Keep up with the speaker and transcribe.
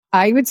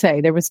I would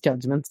say there was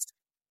judgments.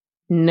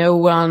 No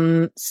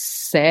one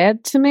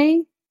said to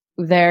me.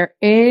 There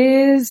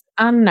is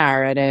a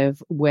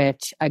narrative,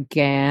 which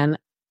again,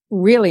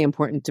 really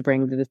important to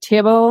bring to the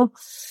table.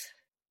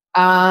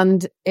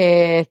 And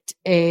it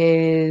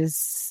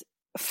is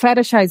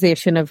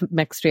fetishization of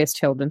mixed race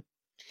children.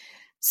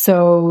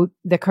 So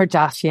the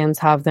Kardashians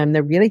have them.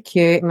 They're really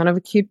cute. I'm going to have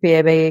a cute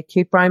baby, a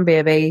cute brown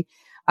baby.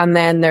 And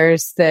then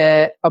there's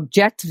the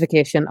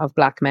objectification of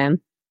black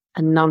men.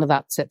 And none of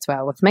that sits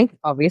well with me,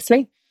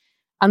 obviously.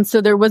 And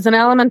so there was an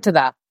element to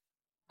that.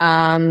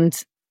 And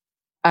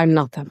I'm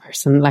not that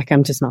person. Like,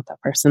 I'm just not that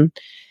person.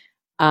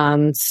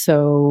 And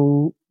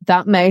so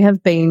that may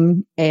have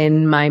been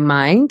in my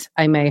mind.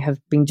 I may have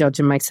been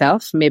judging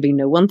myself. Maybe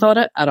no one thought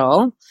it at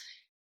all.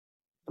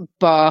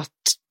 But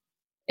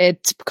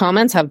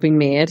comments have been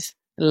made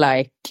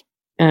like,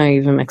 oh,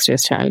 you've a mixed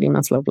race child, you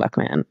must love black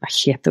men. I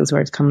hate those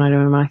words coming out of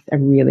my mouth. I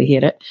really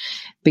hate it.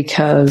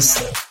 Because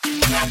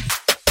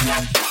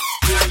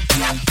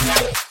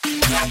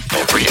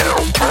Every L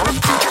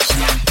podcast.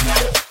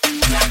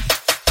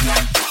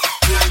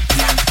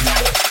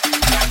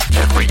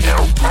 Every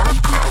L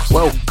podcast.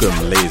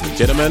 Welcome, ladies and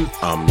gentlemen.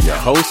 I'm your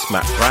host,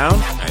 Matt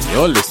Brown, and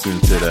you're listening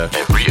to the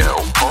Every L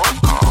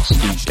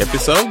podcast. Each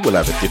episode, we'll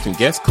have a different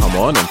guest come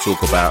on and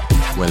talk about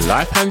when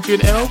life hands you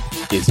an L,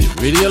 is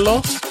it really a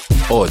loss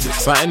or is it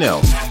something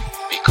else?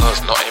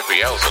 Because not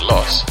every L's a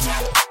loss.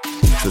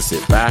 So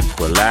sit back,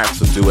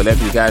 relax, or do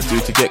whatever you guys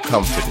do to get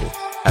comfortable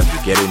as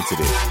we get into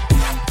this.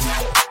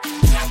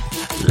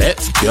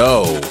 Let's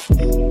go.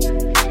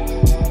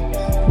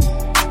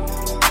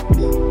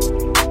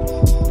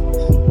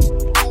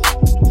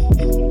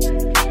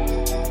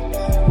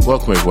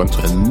 Welcome everyone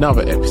to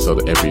another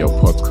episode of Every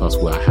Old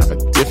Podcast, where I have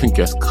a different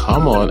guest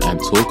come on and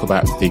talk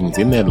about things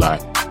in their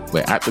life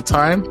where at the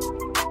time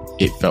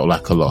it felt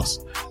like a loss.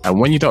 And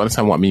when you don't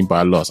understand what I mean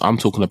by a loss, I'm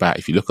talking about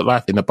if you look at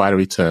life in the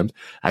binary terms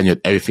and you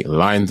had everything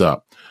lined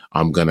up.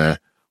 I'm gonna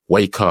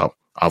wake up,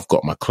 I've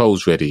got my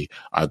clothes ready,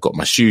 I've got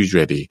my shoes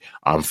ready,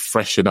 I'm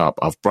freshened up,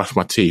 I've brushed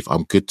my teeth,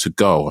 I'm good to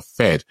go, I've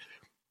fed.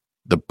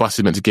 The bus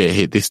is meant to get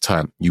here this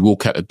time. You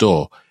walk out the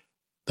door,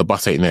 the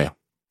bus ain't there.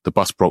 The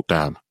bus broke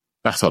down.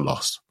 That's a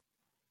loss.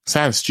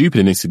 Sounds stupid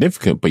and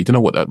insignificant, but you don't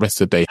know what that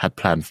rest of the day had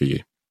planned for you.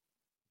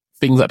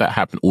 Things like that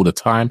happen all the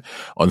time,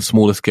 on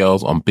smaller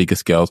scales, on bigger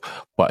scales,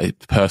 but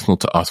it's personal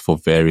to us for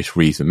various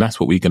reasons. That's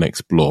what we're going to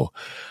explore.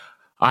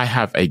 I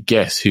have a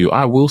guest who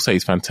I will say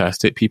is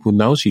fantastic. People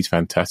know she's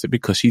fantastic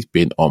because she's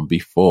been on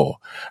before.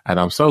 And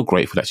I'm so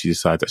grateful that she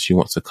decided that she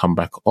wants to come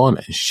back on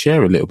and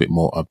share a little bit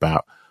more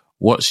about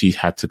what she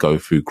had to go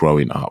through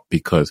growing up,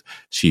 because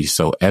she's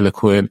so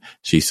eloquent.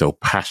 She's so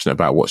passionate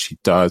about what she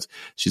does.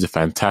 She's a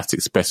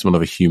fantastic specimen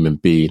of a human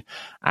being.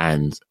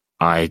 And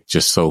I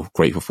just so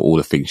grateful for all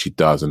the things she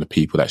does and the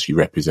people that she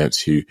represents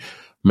who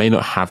may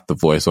not have the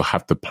voice or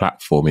have the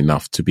platform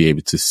enough to be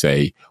able to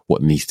say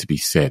what needs to be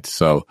said.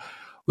 So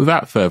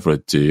without further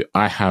ado,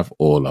 I have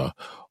Orla.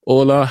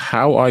 Orla,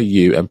 how are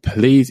you? And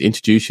please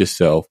introduce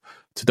yourself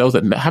to those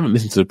that haven't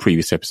listened to the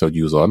previous episode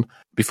you was on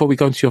before we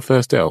go into your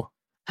first L.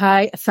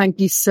 Hi,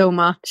 thank you so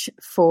much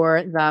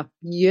for that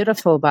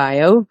beautiful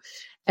bio.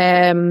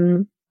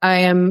 I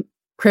am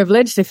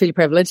privileged, I feel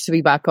privileged to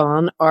be back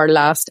on. Our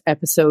last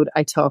episode,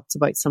 I talked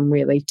about some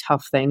really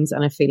tough things,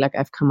 and I feel like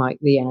I've come out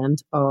the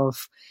end of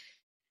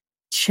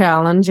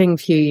challenging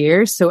few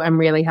years. So I'm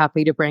really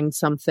happy to bring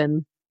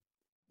something,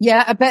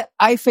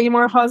 I feel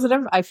more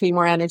positive, I feel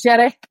more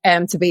energetic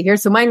to be here.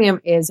 So my name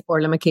is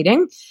Orla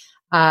McKeating.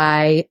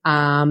 I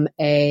am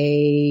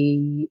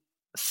a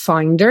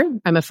founder.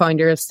 I'm a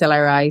founder of Still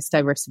I Rise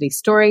Diversity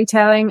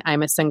Storytelling.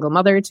 I'm a single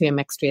mother to a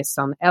mixed race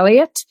son,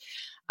 Elliot.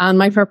 And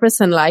my purpose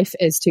in life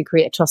is to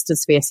create trusted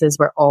spaces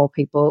where all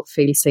people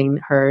feel seen,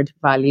 heard,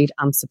 valued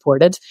and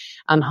supported.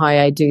 And how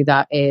I do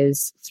that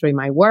is through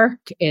my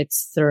work.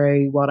 It's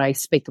through what I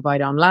speak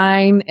about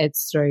online.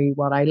 It's through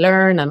what I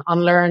learn and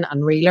unlearn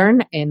and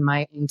relearn in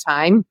my own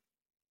time.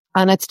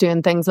 And it's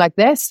doing things like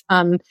this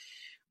and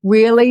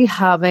really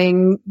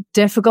having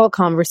difficult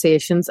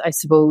conversations, I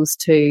suppose,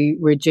 to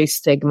reduce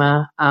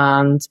stigma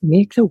and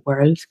make the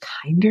world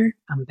kinder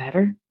and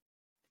better.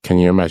 Can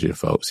you imagine,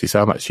 folks? You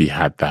sound like she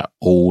had that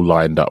all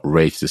lined up,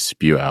 ready to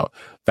spew out.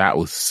 That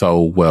was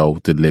so well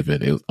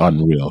delivered. It was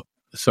unreal.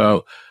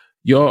 So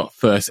your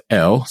first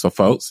L. So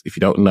folks, if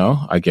you don't know,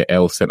 I get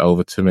L sent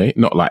over to me.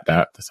 Not like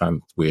that. That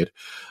sounds weird.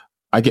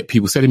 I get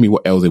people sending me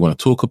what L's they want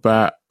to talk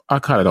about. I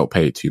kind of don't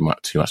pay it too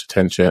much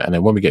attention. And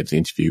then when we get to the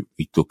interview,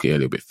 we look at it a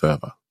little bit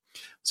further.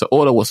 So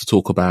Orla wants to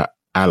talk about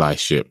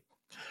allyship.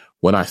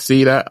 When I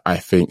see that, I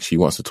think she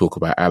wants to talk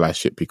about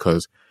allyship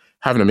because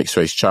having a mixed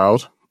race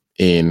child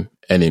in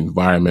an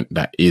environment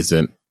that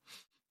isn't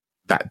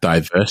that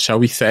diverse, shall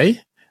we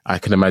say, I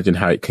can imagine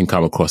how it can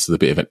come across as a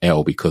bit of an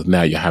L, because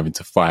now you're having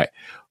to fight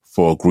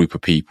for a group of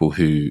people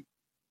who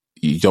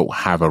you don't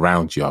have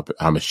around you,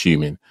 I'm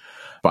assuming.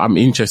 But I'm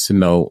interested to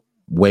know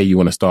where you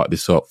want to start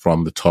this up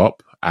from the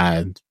top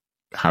and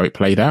how it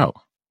played out.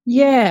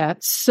 Yeah,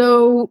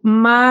 so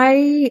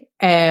my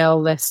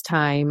L this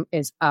time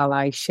is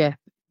allyship,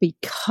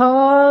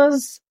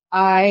 because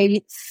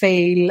I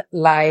feel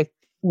like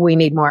we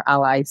need more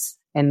allies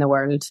in the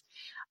world.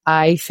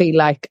 I feel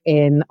like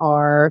in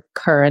our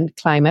current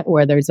climate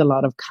where there's a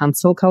lot of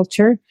cancel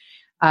culture,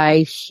 I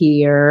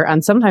hear,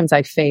 and sometimes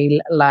I feel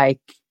like,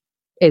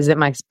 is it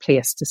my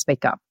place to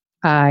speak up?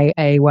 I,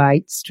 a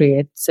white,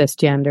 straight,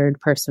 cisgendered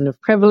person of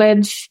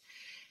privilege,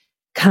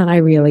 can I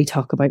really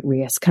talk about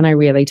race? Can I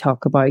really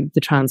talk about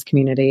the trans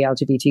community,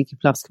 LGBTQ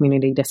plus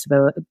community,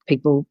 disability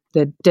people,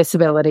 the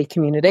disability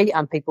community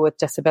and people with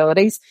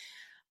disabilities?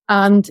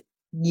 And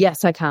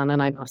yes, I can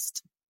and I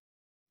must.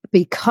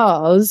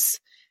 Because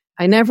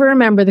I never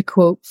remember the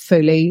quote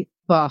fully,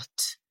 but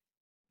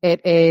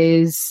it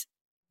is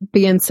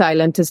being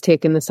silent is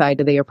taking the side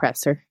of the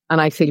oppressor.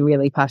 And I feel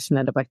really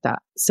passionate about that.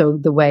 So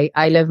the way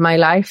I live my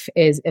life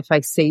is if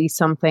I see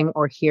something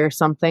or hear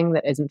something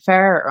that isn't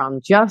fair or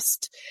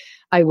unjust,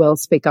 I will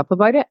speak up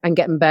about it. I'm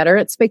getting better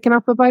at speaking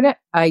up about it.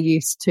 I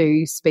used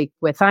to speak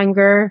with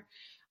anger.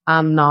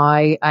 And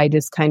now I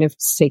just kind of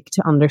seek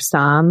to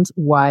understand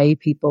why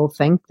people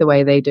think the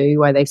way they do,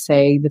 why they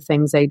say the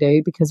things they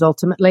do, because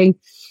ultimately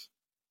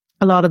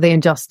a lot of the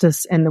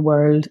injustice in the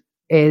world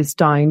is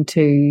down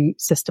to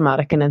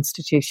systematic and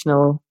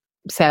institutional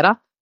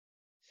setup.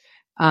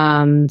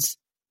 And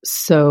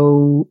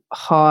so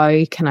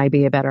how can I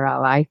be a better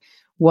ally?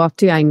 What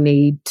do I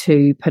need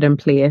to put in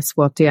place?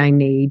 What do I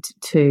need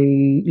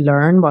to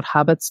learn? What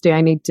habits do I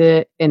need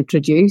to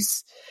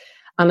introduce?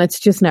 And it's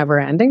just never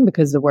ending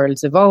because the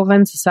world's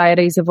evolving,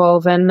 society's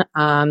evolving,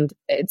 and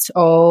it's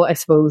all, I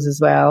suppose, as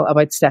well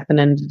about stepping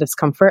into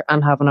discomfort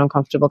and having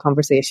uncomfortable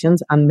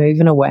conversations and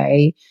moving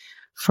away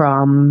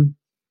from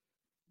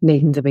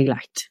needing to be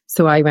liked.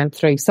 So I went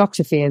through such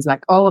a phase,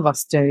 like all of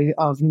us do,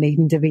 of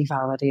needing to be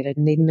validated,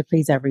 needing to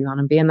please everyone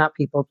and being that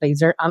people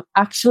pleaser. And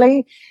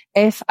actually,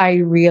 if I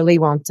really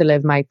want to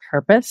live my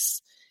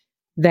purpose,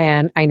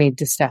 then I need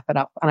to step it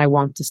up, and I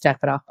want to step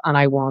it up, and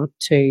I want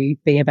to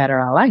be a better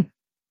ally.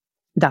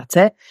 That's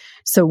it.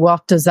 So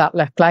what does that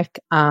look like?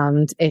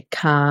 And it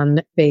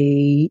can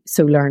be,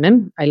 so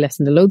learning. I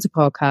listen to loads of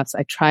podcasts.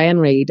 I try and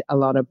read a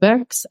lot of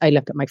books. I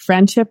look at my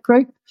friendship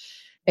group.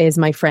 Is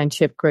my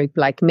friendship group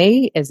like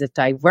me? Is it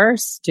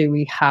diverse? Do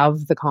we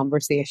have the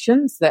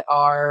conversations that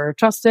are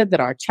trusted, that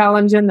are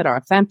challenging, that are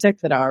authentic,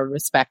 that are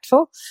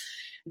respectful?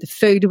 The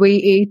food we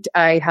eat,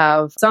 I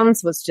have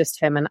sons, was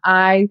just him and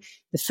I.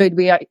 The food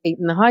we eat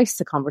in the house,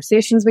 the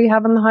conversations we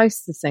have in the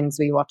house, the things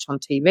we watch on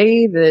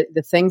TV,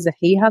 the things that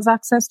he has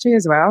access to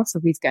as well. So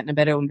he's getting a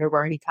bit older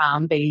where he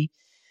can be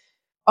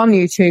on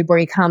YouTube, where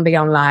he can be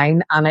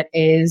online. And it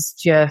is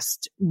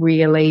just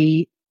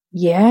really,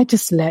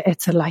 it's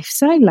a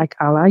lifestyle. Like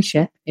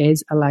allyship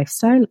is a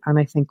lifestyle. And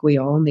I think we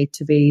all need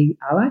to be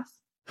allies.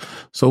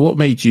 So what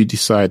made you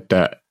decide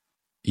that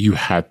you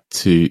had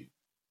to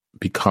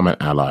become an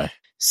ally?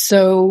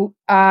 So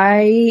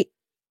I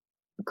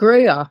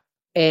grew up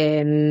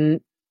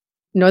in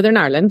Northern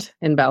Ireland,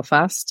 in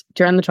Belfast,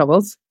 during the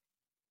Troubles.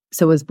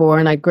 So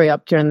I grew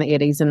up during the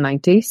 80s and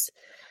 90s.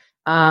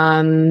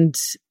 And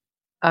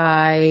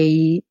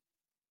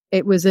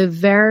it was a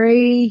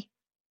very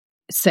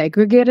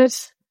segregated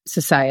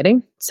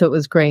society. So it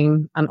was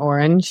green and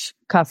orange,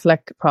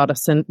 Catholic,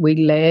 Protestant.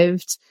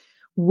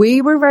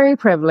 We were very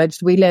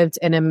privileged. We lived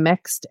in a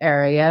mixed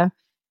area.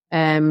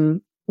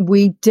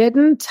 We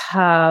didn't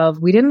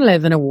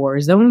live in a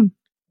war zone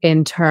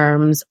in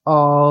terms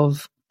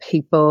of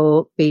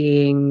people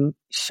being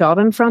shot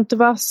in front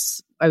of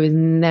us. I was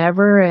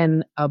never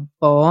in a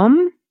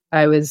bomb.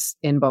 I was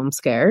in bomb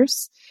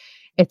scares.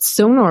 It's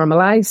so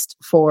normalized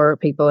for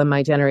people in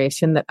my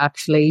generation that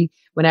actually,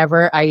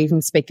 whenever I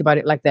even speak about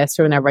it like this,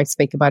 or whenever I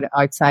speak about it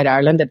outside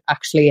Ireland, it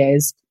actually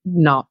is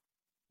not,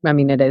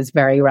 it is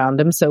very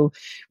random. So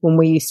when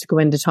we used to go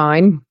into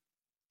town,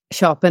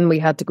 shopping, we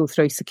had to go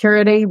through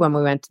security. When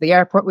we went to the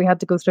airport, we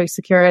had to go through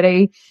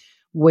security.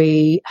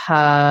 We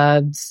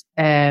had,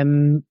 I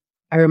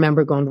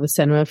remember going to the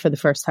cinema for the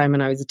first time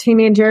when I was a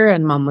teenager,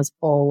 and mum was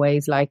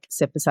always like,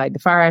 sit beside the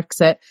fire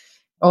exit,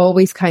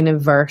 always kind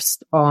of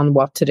versed on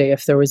what to do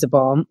if there was a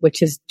bomb,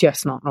 which is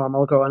just not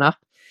normal growing up.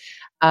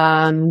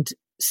 And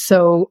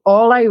so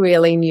all I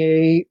really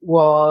knew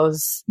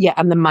was,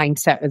 and the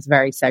mindset was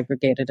very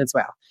segregated as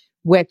well,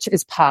 which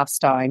is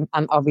passed down.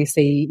 And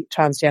obviously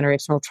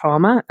transgenerational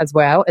trauma as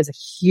well is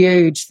a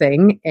huge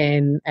thing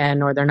in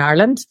Northern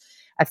Ireland.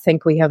 I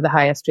think we have the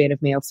highest rate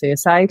of male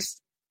suicide,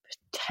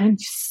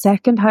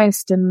 second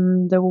highest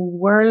in the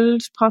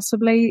world,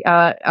 possibly.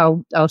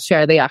 I'll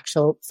share the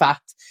actual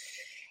fact.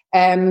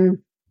 And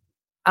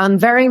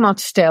very much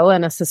still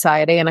in a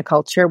society and a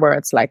culture where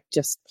it's like,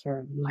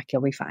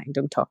 you'll be fine.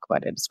 Don't talk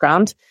about it. It's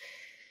grand.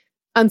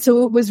 And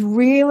so it was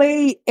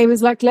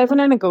like living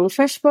in a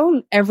goldfish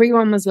bowl.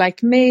 Everyone was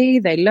like me.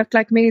 They looked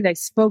like me. They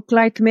spoke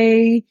like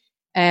me.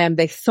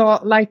 They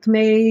thought like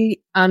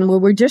me. And we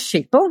were just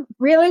sheeple,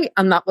 really.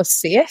 And that was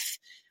safe.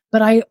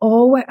 But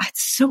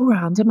it's so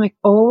random. I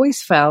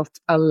always felt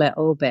a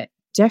little bit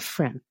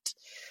different.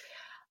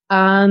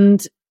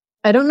 And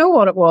I don't know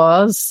what it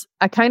was.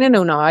 I kind of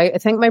know now. I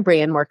think my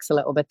brain works a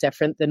little bit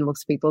different than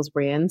most people's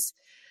brains.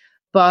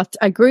 But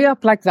I grew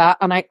up like that,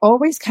 and I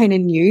always kind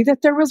of knew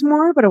that there was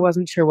more, but I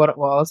wasn't sure what it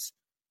was.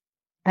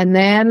 And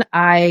then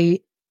I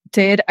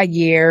did a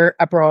year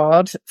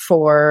abroad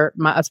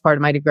as part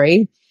of my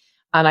degree,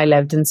 and I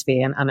lived in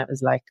Spain, and it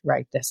was like,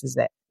 right, this is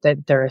it.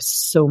 That there is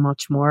so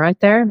much more out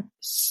there,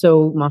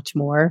 so much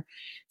more.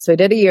 So I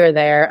did a year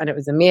there, and it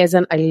was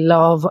amazing. I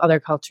love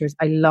other cultures.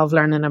 I love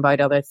learning about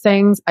other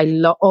things.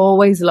 I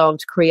always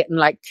loved creating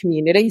like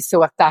community.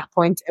 So at that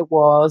point it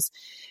was,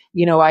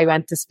 I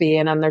went to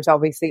Spain, and there's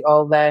obviously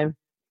all the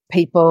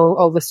people,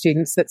 all the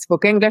students that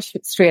spoke English.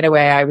 But straight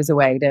away I was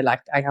away to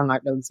I hung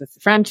out loads with the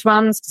French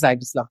ones because I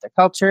just loved their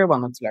culture,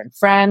 wanted to learn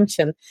French,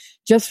 and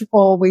just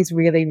always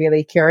really,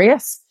 really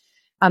curious.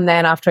 And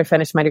then after I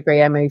finished my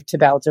degree, I moved to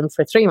Belgium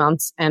for 3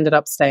 months, ended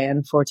up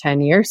staying for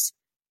 10 years.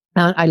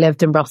 And I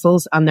lived in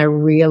Brussels, and it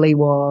really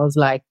was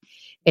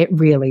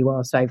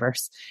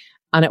diverse.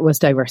 And it was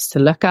diverse to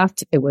look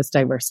at. It was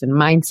diverse in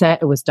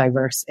mindset. It was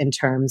diverse in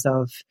terms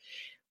of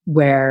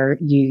where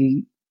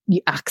you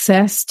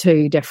access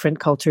to different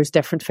cultures,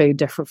 different food,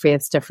 different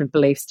faiths, different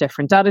beliefs,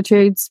 different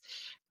attitudes.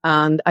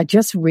 And I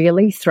just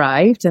really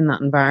thrived in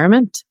that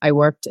environment. I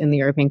worked in the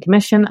European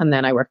Commission, and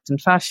then I worked in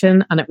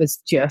fashion, and it was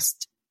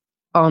just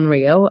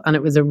unreal. And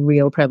it was a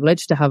real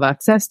privilege to have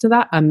access to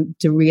that and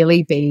to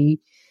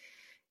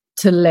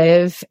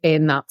live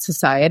in that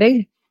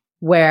society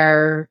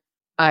where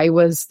I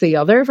was the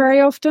other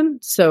very often.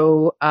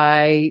 So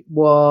I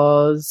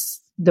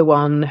was the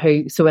one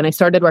so when I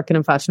started working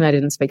in fashion, I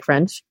didn't speak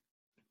French.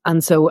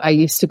 And so I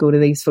used to go to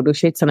these photo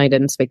shoots, and I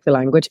didn't speak the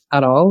language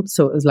at all.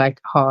 So it was like,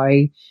 how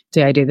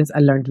do I do this? I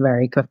learned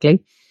very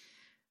quickly.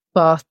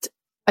 But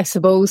I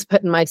suppose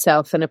putting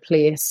myself in a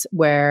place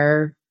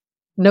where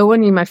no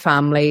one knew my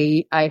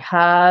family. I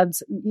had,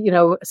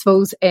 I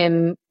suppose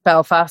in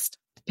Belfast,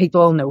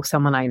 people know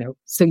someone I know.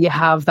 So you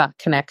have that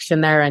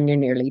connection there, and you're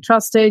nearly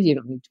trusted. You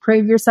don't need to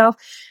prove yourself.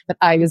 But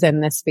I was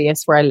in this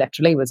space where I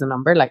literally was a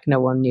number. Like, no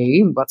one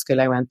knew what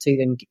school I went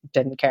to,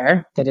 didn't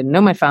care. They didn't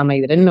know my family.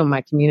 They didn't know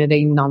my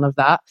community, none of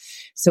that.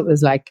 So it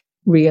was like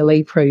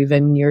really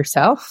proving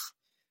yourself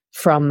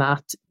from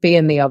that,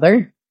 being the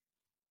other.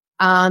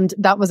 And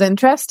that was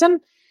interesting.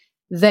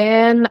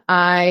 Then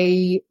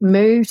I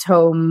moved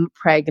home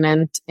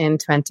pregnant in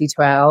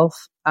 2012,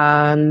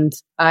 and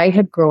I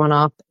had grown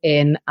up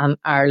in an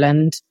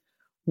Ireland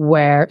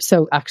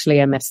so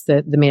actually I missed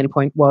the main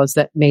point was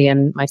that me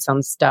and my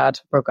son's dad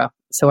broke up.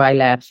 So I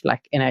left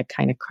in a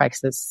kind of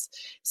crisis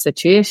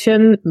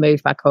situation,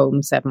 moved back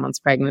home, 7 months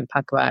pregnant,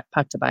 packed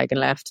a bag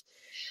and left.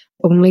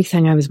 Only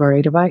thing I was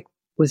worried about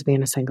was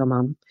being a single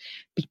mom,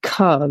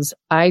 because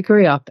I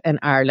grew up in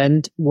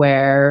Ireland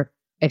where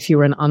if you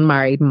were an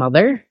unmarried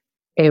mother,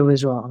 it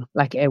was wrong.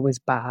 It was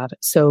bad.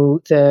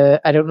 So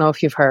I don't know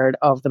if you've heard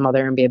of the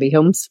mother and baby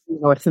homes,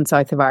 north and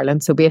south of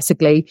Ireland. So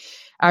basically,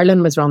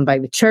 Ireland was run by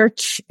the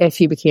church. If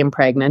you became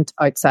pregnant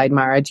outside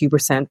marriage, you were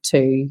sent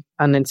to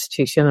an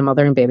institution, a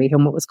mother and baby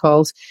home, it was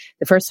called.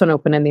 The first one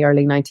opened in the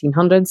early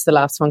 1900s. The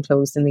last one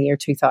closed in the year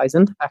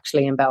 2000,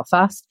 actually in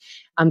Belfast.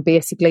 And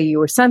basically, you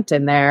were sent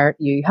in there.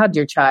 You had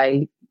your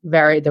child.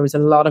 There was a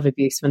lot of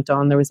abuse went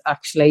on. There was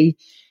actually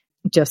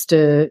just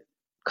a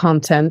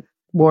content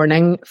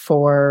warning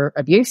for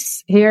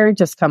abuse here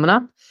just coming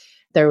up.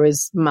 There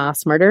was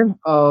mass murder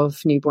of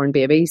newborn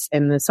babies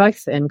in the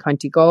south, in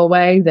County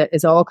Galway, that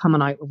is all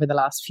coming out over the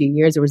last few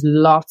years. There was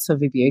lots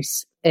of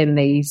abuse in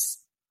these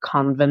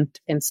convent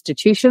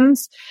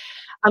institutions.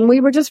 And we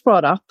were just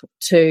brought up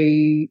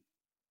to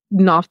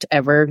not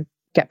ever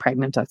get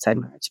pregnant outside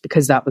marriage,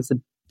 because that was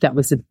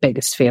the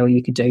biggest fail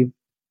you could do.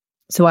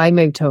 So I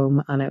moved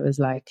home, and it was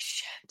like,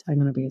 shit, I'm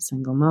going to be a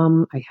single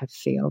mom. I have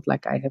failed.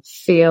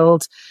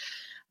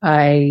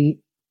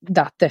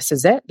 This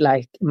is it.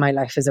 My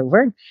life is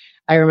over.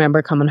 I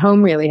remember coming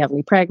home really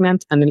heavily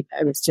pregnant, and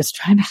I was just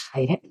trying to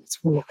hide it. It's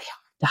really hard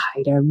to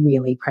hide a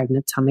really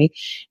pregnant tummy.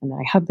 And then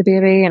I had the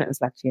baby, and it was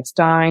face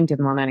down,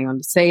 didn't want anyone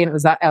to see. And it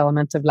was that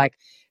element of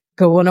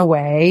going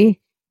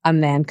away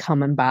and then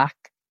coming back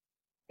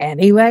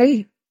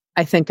anyway.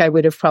 I think I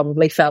would have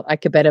probably felt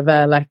like a bit of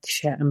a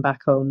shit, I'm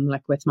back home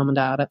with mum and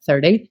dad at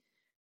 30.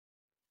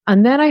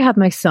 And then I had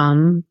my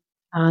son,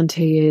 and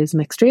he is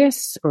mixed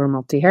race or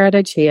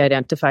multi-heritage. He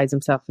identifies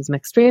himself as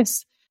mixed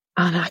race.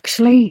 And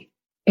actually,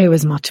 it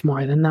was much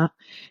more than that.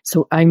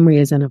 So I'm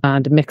raising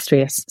a mixed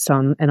race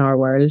son in our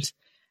world.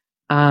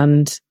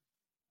 And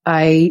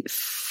the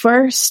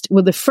first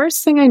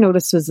thing I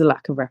noticed was the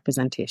lack of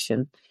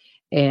representation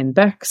in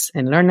books,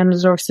 in learning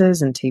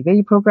resources, and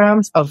TV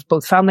programs of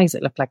both families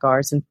that look like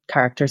ours and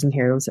characters and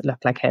heroes that look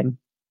like him.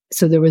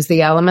 So there was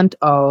the element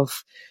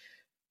of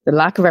the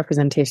lack of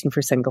representation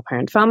for single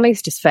parent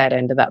families just fed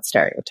into that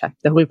stereotype,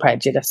 the whole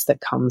prejudice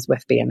that comes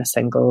with being a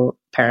single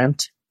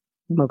parent,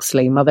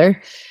 mostly mother.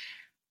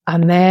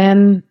 And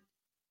then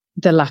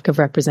the lack of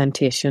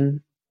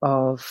representation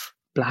of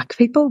Black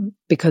people,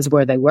 because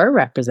where they were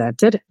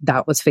represented,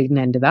 that was feeding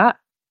into that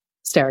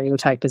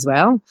stereotype as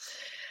well.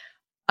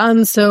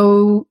 And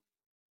so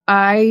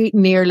I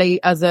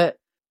nearly, as a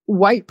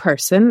white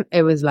person,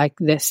 it was like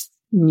this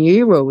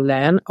new role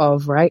then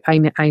of, right, I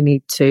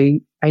need to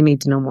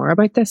know more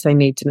about this. I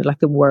need to know, like,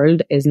 the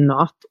world is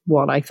not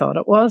what I thought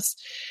it was.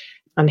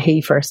 And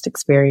he first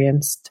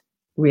experienced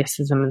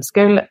racism in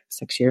school at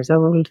 6 years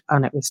old,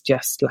 and it was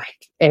just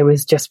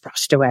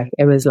brushed away.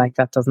 It was like,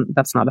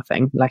 that's not a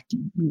thing. Like,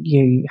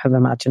 you have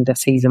imagined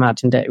this, he's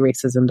imagined it,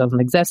 racism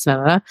doesn't exist.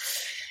 And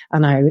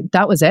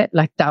that was it.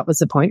 Like, that was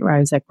the point where I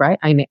was like, right,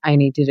 I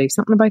need to do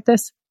something about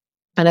this.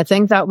 And I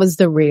think that was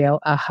the real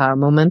aha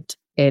moment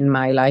in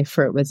my life,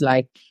 where it was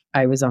like,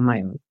 I was on my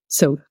own.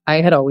 So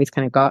I had always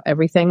kind of got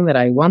everything that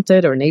I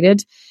wanted or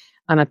needed.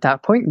 And at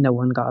that point, no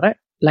one got it.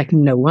 Like,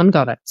 no one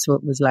got it. So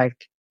it was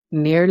like,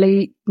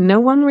 nearly no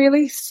one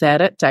really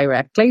said it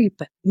directly,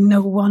 but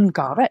no one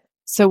got it.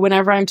 So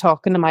whenever I'm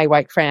talking to my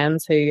white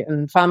friends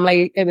and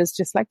family, it was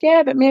just like,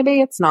 yeah, but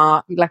maybe it's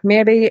not. Like,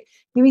 maybe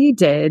you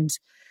did.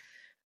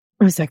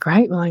 I was like,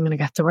 right, well, I'm going to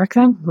get to work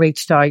then.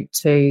 Reached out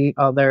to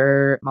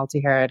other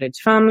multi-heritage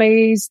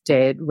families,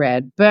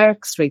 read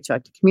books, reached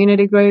out to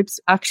community groups.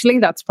 Actually,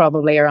 that's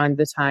probably around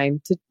the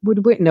time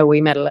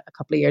we met a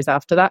couple of years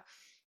after that.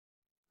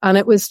 And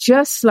it was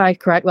just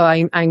like, right, well,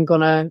 I'm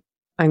gonna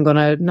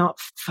not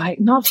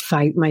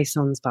fight my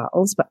son's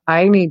battles, but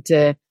I need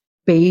to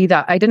be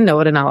that. I didn't know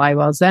what an ally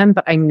was then,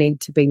 but I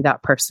need to be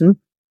that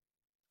person.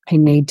 I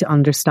need to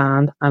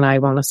understand, and I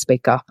want to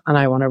speak up, and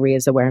I want to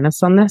raise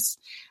awareness on this.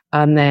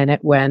 And then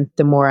it went,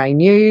 the more I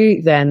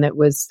knew, then it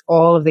was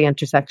all of the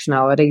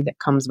intersectionality that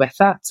comes with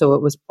that. So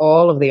it was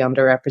all of the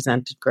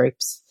underrepresented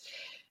groups,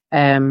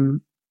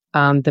 and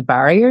the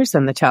barriers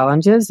and the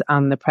challenges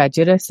and the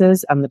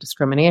prejudices and the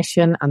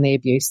discrimination and the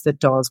abuse that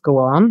does go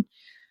on.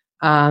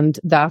 And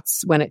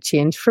that's when it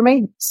changed for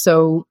me.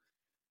 So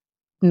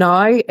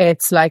now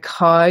it's like,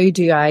 how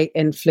do I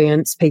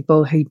influence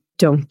people who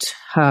don't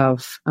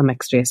have a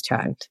mixed race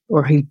child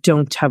or who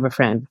don't have a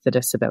friend with a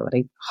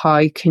disability?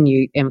 How can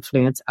you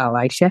influence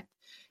allyship?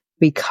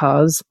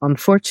 Because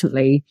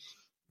unfortunately,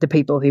 the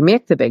people who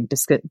make the big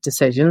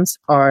decisions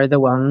are the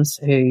ones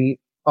who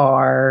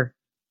are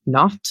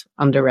not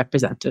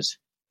underrepresented.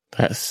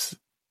 That's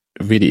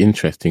really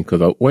interesting,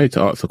 because I wanted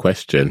to ask a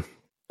question.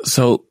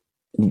 So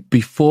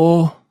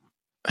before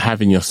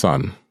having your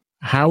son,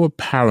 how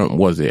apparent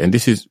was it, and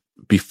this is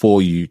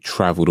before you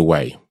travelled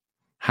away,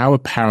 how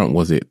apparent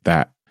was it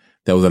that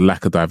there was a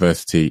lack of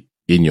diversity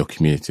in your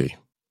community?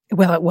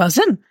 Well, it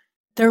wasn't.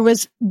 There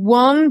was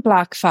one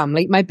Black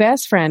family, my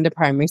best friend at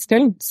primary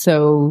school.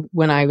 So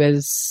when I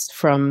was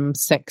from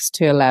 6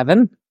 to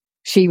 11,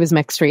 she was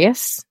mixed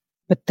race,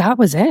 but that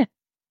was it.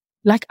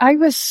 Like, I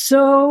was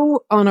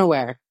so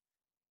unaware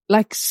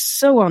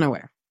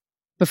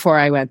before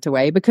I went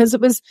away, because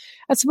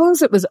I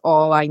suppose it was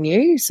all I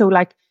knew. So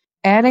like,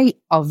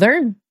 any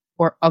other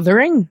or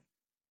othering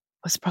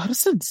was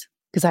Protestant,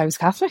 because I was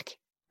Catholic.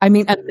 I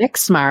mean, a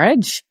mixed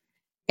marriage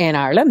in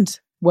Ireland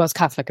was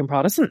Catholic and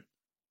Protestant.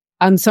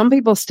 And some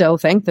people still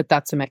think that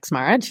that's a mixed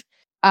marriage.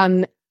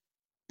 And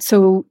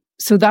so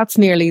that's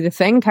nearly the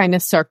thing, kind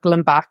of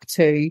circling back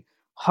to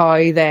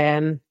how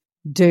then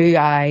do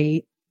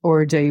I,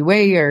 or do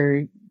we,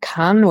 or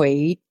can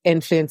we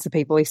influence the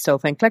people who still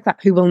think like that,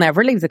 who will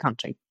never leave the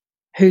country,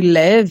 who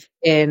live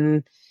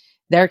in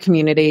their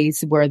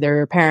communities where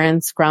their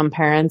parents,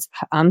 grandparents,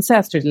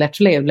 ancestors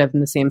literally have lived in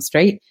the same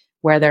street,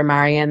 where they're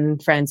marrying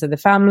friends of the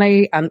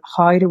family? And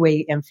how do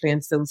we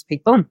influence those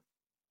people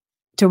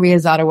to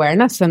raise that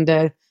awareness and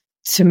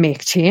to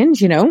make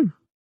change, you know?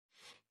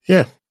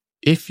 Yeah.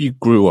 If you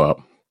grew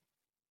up,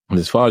 and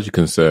as far as you're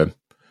concerned,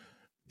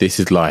 this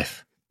is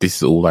life, this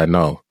is all I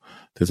know.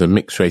 There's a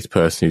mixed race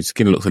person whose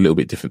skin looks a little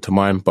bit different to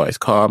mine, but it's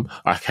calm.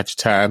 I catch a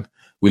tan.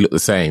 We look the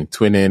same.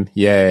 Twinning.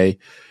 Yay.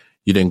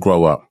 You then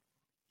grow up.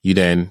 You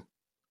then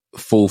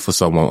fall for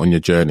someone on your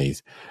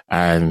journeys.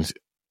 And,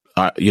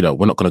 we're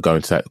not going to go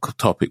into that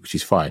topic, which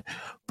is fine.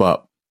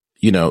 But,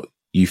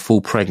 you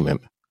fall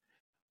pregnant.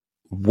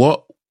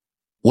 What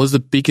was the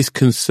biggest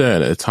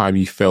concern at the time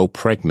you fell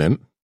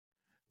pregnant?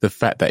 The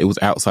fact that it was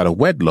outside of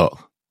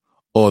wedlock,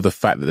 or the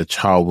fact that the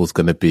child was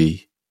going to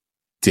be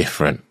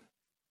different,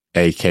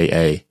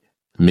 aka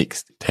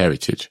mixed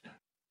heritage?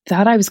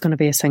 That I was going to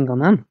be a single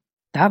mum.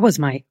 That was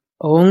my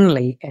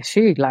only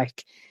issue.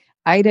 Like,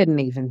 I didn't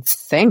even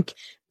think,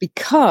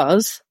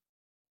 because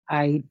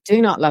I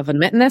do not love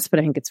admitting this, but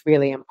I think it's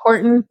really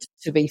important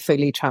to be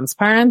fully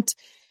transparent.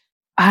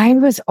 I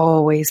was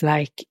always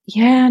like,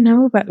 yeah,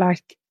 no, but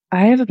like,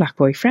 I have a Black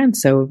boyfriend,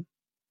 so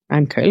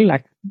I'm cool.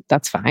 Like,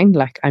 that's fine.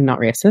 Like, I'm not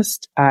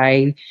racist.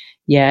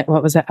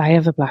 What was it? I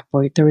have a Black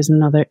boy. There was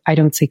another, I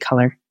don't see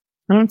color.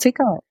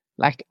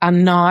 Like,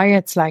 and now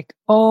it's like,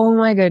 oh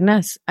my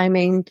goodness. I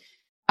mean,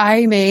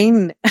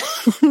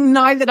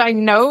 now that I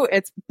know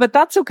but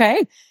that's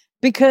okay,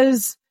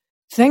 because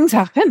things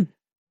happen.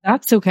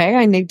 That's okay.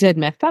 I need to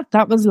admit that.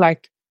 That was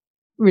like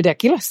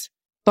ridiculous,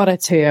 but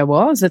it's who I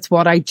was. It's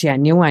what I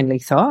genuinely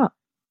thought.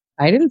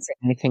 I didn't say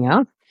anything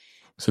else.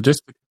 So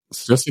just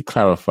to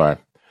clarify,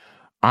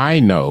 I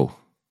know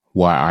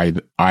why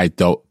I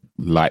don't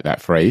like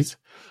that phrase,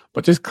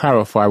 but just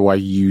clarify why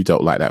you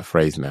don't like that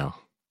phrase now.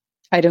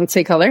 I don't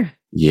see color.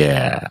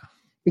 Yeah.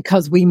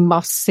 because we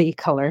must see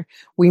colour.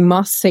 We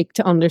must seek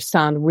to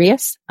understand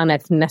race and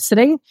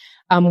ethnicity,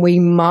 and we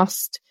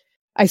must,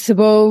 I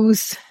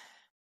suppose,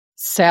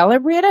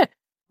 celebrate it,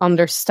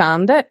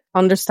 understand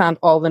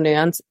all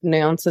the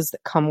nuances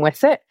that come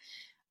with it.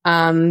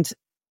 And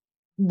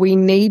we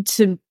need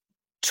to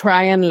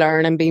try and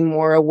learn and be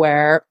more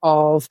aware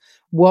of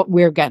what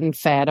we're getting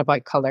fed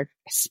about colour,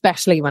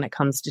 especially when it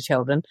comes to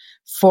children.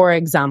 For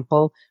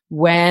example,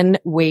 when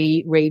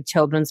we read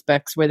children's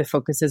books where the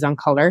focus is on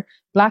colour,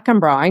 black and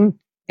brown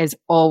is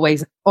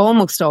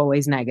almost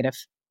always negative.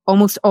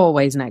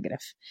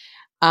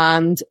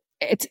 And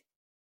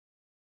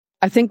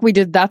I think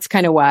that's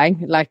kind of why,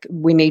 like,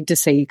 we need to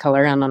see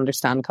colour and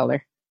understand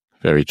colour.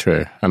 Very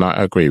true. And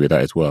I agree with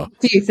that as well.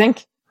 Do you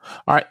think?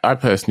 I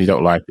personally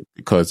don't like it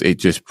because it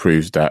just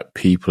proves that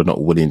people are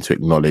not willing to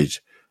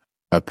acknowledge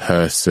a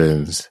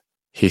person's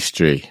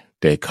history,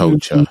 their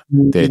culture,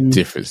 their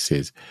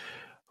differences,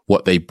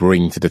 what they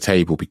bring to the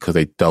table, because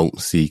they don't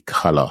see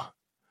colour.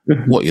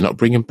 What, you're not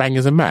bringing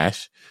bangers and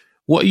mash?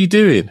 What are you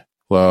doing?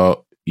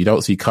 Well, you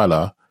don't see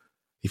colour.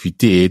 If you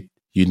did,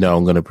 you know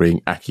I'm going to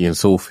bring ackee and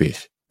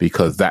saltfish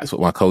because that's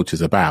what my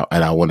culture's about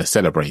and I want to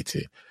celebrate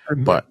it.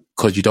 But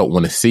because you don't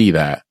want to see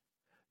that,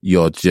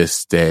 you're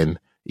just then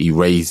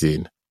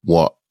erasing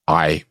what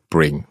I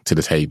bring to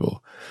the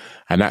table.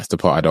 And that's the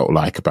part I don't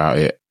like about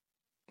it.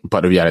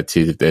 But the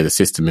reality is, if there's a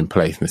system in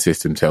place and the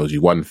system tells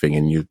you one thing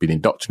and you've been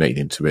indoctrinated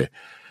into it,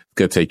 it's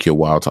going to take you a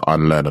while to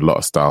unlearn a lot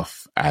of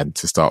stuff and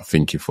to start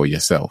thinking for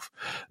yourself.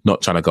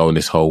 Not trying to go on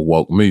this whole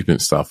woke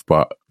movement stuff,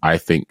 but I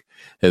think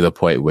there's a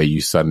point where you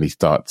suddenly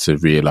start to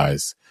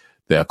realize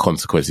there are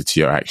consequences to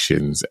your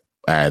actions,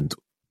 and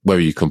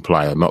whether you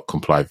comply or not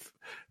comply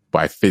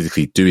by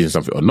physically doing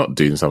something or not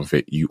doing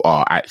something, you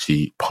are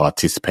actually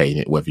participating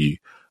in it, whether you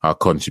are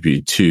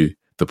contributing to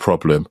the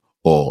problem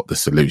or the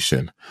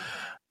solution.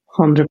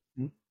 100%.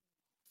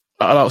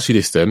 I'll ask you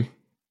this then.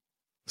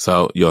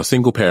 So you're a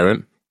single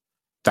parent.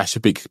 That's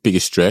your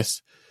biggest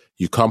stress.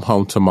 You come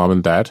home to mum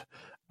and dad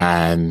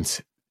and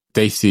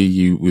they see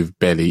you with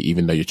belly,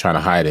 even though you're trying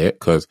to hide it,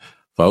 because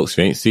folks,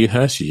 you ain't seen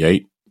her. She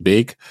ain't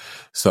big.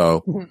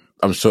 So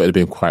I'm sure it'd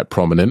have been quite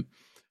prominent.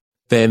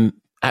 Then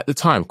at the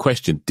time,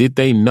 question, did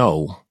they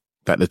know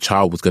that the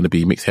child was going to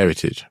be mixed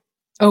heritage?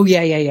 Oh,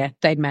 yeah.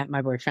 They'd met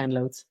my boyfriend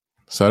loads.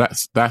 So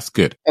that's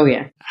good. Oh,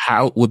 yeah.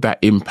 How would that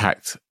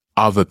impact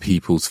other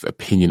people's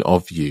opinion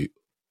of you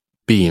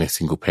being a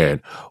single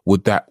parent?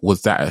 Was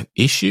that an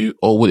issue,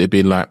 or would it have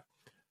been like,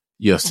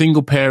 you're a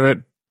single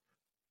parent,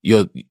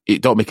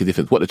 it don't make a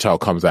difference what the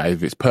child comes out,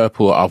 if it's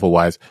purple or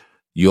otherwise,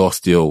 you're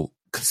still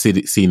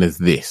seen as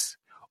this?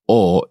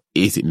 Or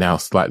is it now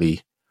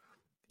slightly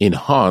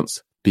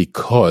enhanced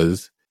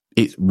because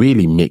it's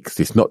really mixed?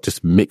 It's not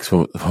just mixed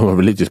from a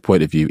religious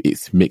point of view,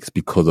 it's mixed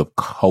because of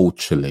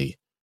culturally.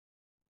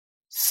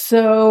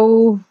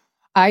 So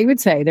I would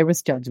say there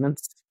was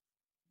judgments.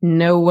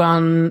 No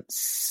one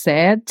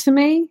said to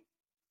me.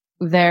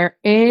 There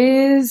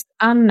is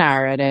a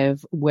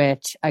narrative,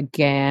 which,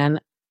 again,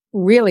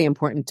 really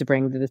important to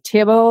bring to the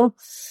table.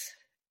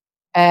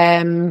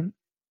 And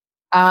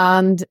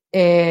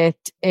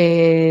it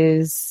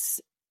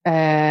is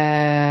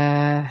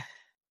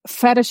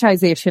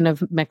fetishization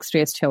of mixed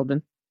race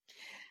children.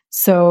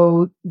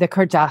 So the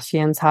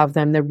Kardashians have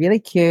them. They're really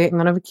cute. I'm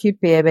going to have a cute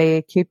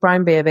baby, cute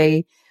brown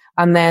baby.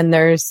 And then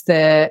there's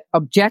the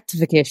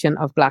objectification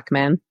of black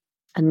men.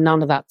 And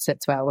none of that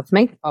sits well with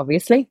me,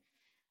 obviously.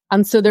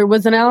 And so there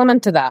was an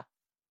element to that.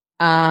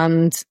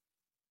 And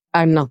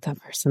I'm not that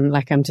person.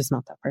 Like, I'm just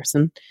not that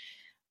person.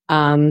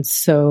 And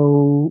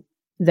so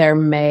that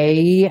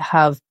may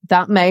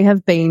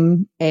have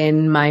been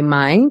in my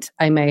mind.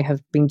 I may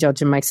have been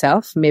judging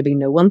myself. Maybe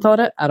no one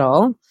thought it at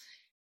all.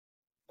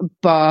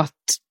 But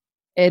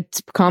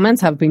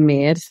comments have been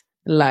made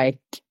like,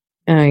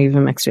 you've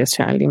a mixed race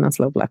child, you must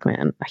love black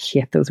men. I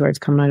hate those words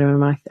coming out of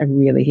my mouth. I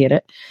really hate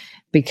it.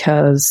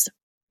 Because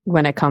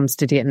when it comes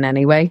to dating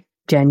anyway,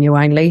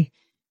 genuinely,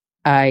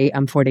 I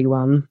am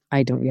 41.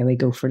 I don't really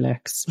go for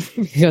looks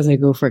because I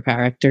go for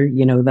character.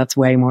 You know, that's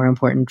way more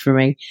important for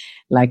me,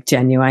 like,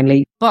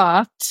 genuinely.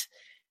 But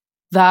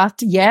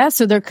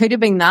so there could have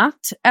been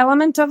that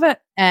element of it.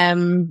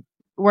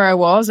 Where I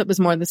was, it was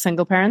more the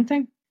single parent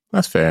thing.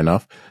 That's fair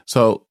enough.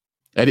 So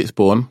Edit's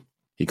born.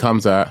 He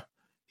comes out.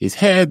 His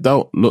hair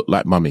don't look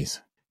like mummy's.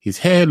 His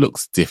hair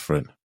looks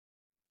different.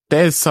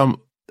 There's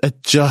some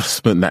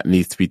adjustment that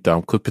needs to be done,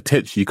 because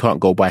potentially you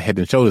can't go by Head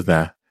and Shoulders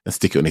now and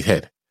stick it on his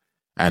head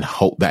and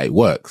hope that it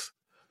works.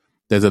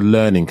 There's a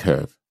learning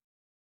curve.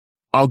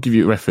 I'll give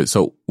you a reference.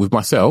 So with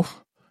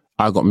myself,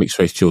 I got mixed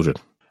race children,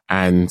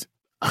 and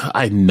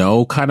I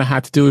know kind of how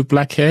to deal with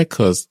black hair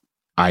because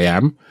I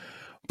am,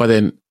 but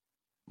then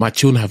my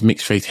children have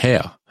mixed race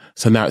hair.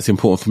 So now it's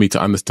important for me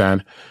to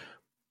understand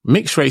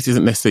mixed race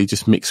isn't necessarily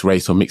just mixed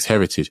race or mixed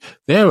heritage.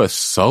 There are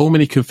so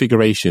many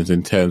configurations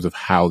in terms of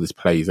how this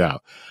plays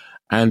out.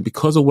 And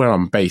because of where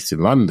I'm based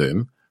in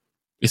London,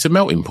 it's a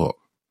melting pot.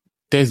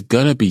 There's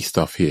going to be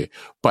stuff here.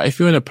 But if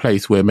you're in a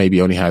place where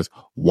maybe only has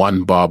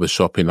one barber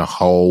shop in the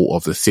whole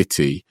of the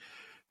city,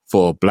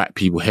 for black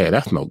people hair.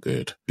 That's not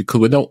good because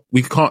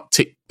we can't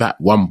tick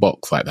that one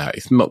box like that.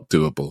 It's not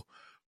doable.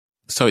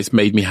 So it's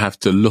made me have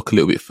to look a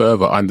little bit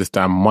further,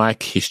 understand my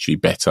history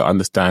better,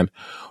 understand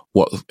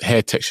what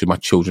hair texture my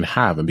children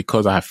have. And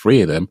because I have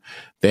 3 of them,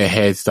 their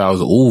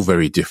hairstyles are all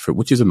very different,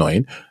 which is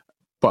annoying,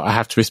 but I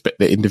have to respect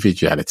their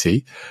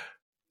individuality.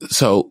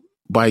 So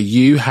by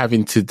you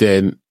having to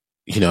then,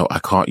 I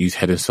can't use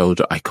Head and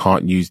Shoulder, I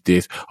can't use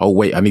this. Oh,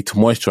 wait, I need to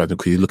moisturize him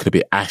because he's looking a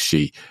bit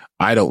ashy.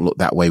 I don't look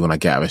that way when I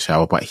get out of a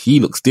shower, but he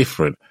looks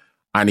different.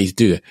 I need to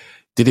do it.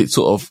 Did it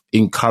sort of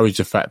encourage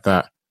the fact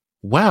that,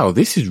 wow,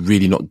 this is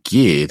really not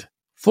geared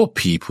for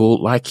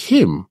people like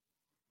him?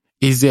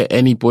 Is there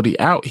anybody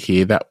out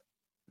here that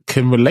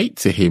can relate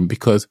to him?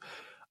 Because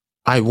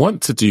I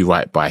want to do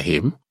right by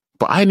him,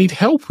 but I need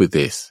help with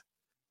this.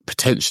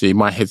 Potentially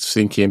my head's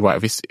thinking, right,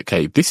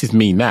 this is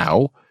me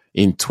now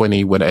in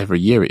 20, whatever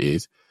year it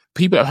is.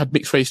 People that have had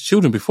mixed race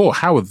children before,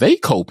 how are they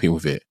coping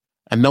with it?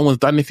 And no one's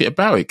done anything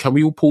about it. Can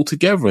we all pull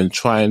together and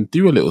try and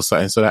do a little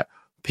something so that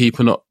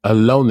people are not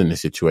alone in the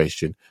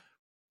situation?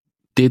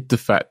 Did the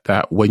fact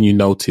that when you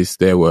noticed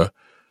there were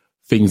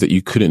things that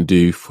you couldn't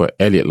do for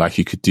Elliot like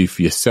you could do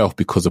for yourself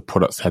because the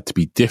products had to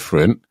be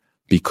different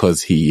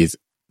because he is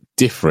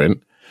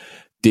different,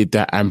 did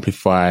that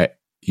amplify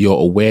your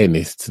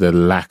awareness to the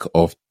lack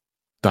of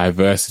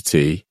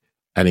diversity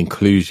and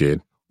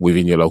inclusion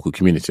within your local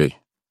community?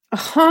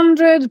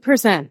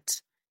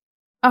 100%.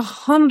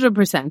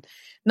 100%.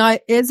 Now,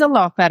 it is a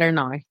lot better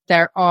now.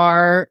 There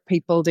are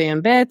people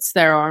doing bits.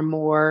 There are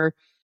more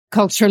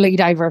culturally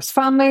diverse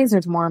families.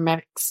 There's more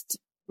mixed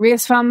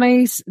race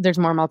families. There's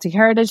more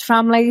multi-heritage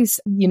families.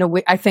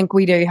 I think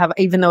we do have,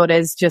 even though it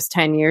is just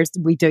 10 years,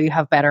 we do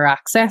have better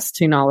access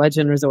to knowledge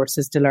and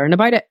resources to learn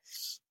about it.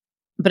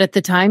 But at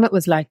the time it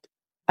was like,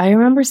 I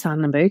remember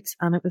standing in books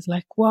and it was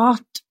like,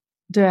 what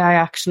do I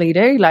actually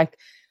do? Like,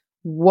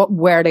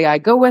 where do I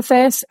go with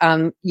this?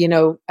 And,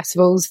 I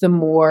suppose the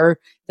more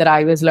that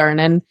I was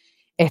learning,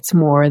 it's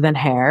more than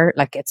hair.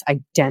 Like, it's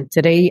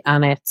identity,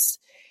 and it's,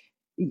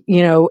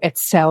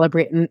 it's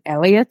celebrating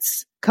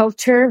Elliot's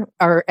culture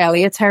or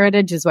Elliot's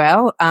heritage as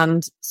well.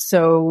 And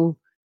so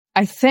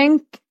I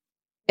think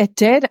it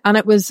did. And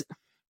it was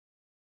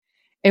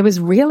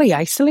really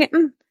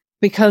isolating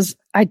because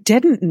I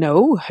didn't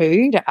know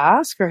who to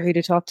ask or who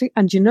to talk to.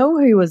 And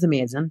who was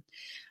amazing?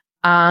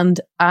 And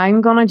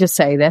I'm going to just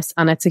say this,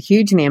 and it's a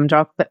huge name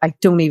drop, but I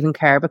don't even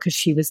care because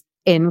she was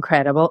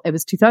incredible. It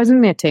was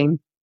 2018.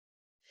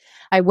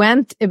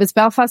 It was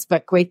Belfast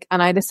Book Week,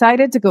 and I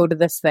decided to go to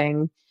this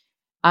thing,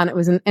 and it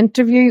was an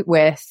interview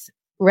with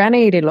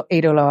Rennie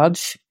Edo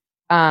Lodge,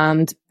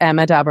 and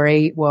Emma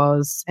Dabbery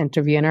was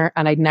interviewing her,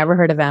 and I'd never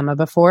heard of Emma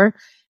before.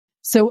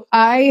 So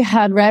I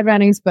had read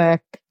Rennie's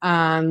book,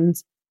 and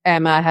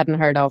Emma I hadn't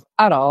heard of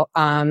at all,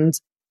 and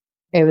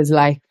it was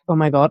like, oh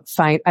my God,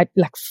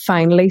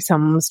 finally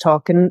someone was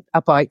talking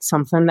about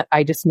something that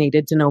I just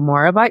needed to know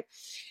more about.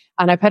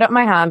 And I put up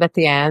my hand at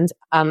the end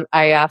and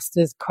I asked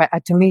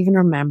I don't even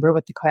remember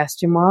what the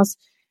question was,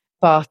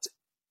 but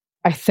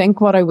I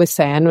think what I was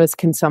saying was,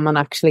 can someone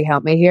actually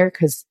help me here?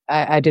 Because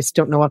I just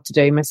don't know what to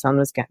do. My son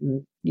was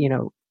getting,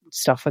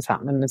 stuff was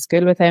happening in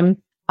school with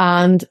him.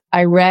 And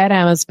I read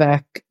Emma's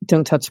book,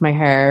 Don't Touch My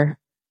Hair,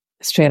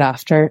 straight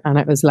after. And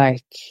it was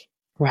like,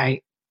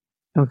 right,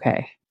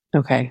 okay.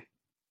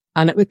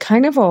 And it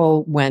kind of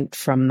all went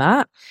from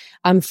that.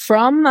 And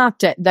from that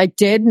day, I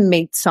did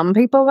meet some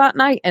people that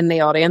night in the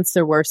audience.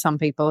 There were some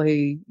people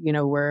who,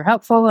 were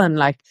helpful and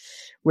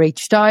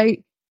reached out.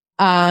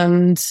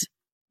 And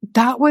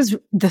that was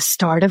the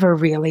start of a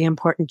really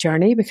important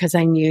journey because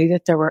I knew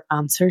that there were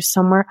answers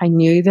somewhere. I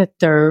knew that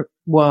there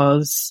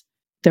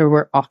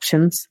were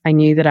options. I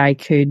knew that I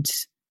could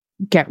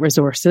get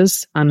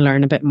resources and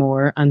learn a bit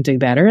more and do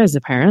better as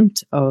a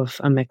parent of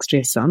a mixed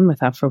race son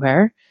with afro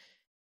hair.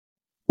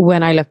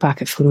 When I look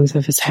back at photos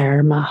of his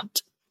hair,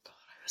 Matt,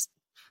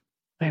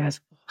 it was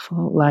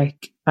awful.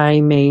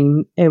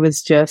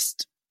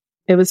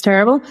 It was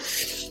terrible.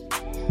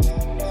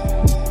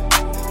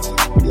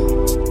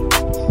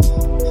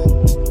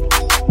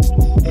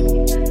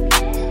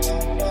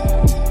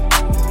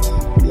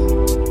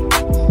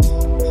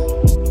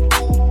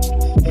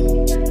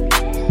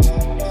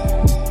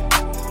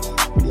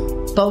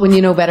 But when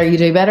you know better, you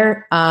do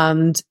better.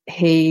 And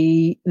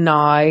he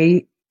now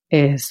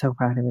is so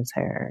proud of his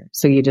hair.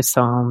 So you just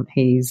saw him.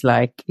 He's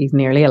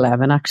nearly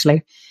 11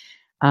 actually.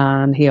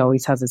 And he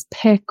always has his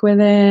pick with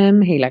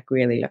him. He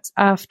really looks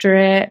after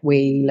it.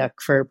 We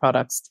look for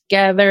products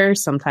together.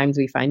 Sometimes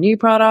we find new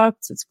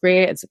products. It's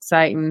great. It's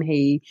exciting.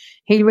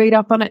 He'll read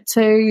up on it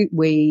too.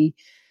 We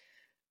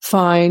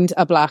found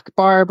a black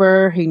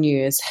barber who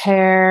knew his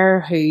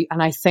hair,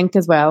 and I think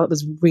as well, it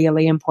was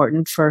really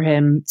important for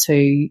him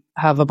to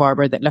have a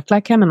barber that looked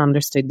like him and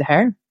understood the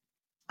hair.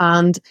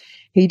 And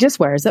he just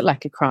wears it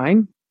like a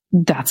crown.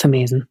 That's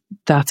amazing.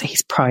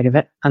 He's proud of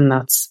it. And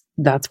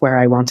that's where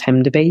I want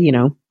him to be,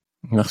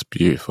 That's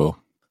beautiful.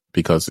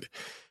 Because,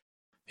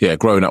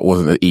 growing up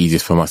wasn't the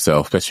easiest for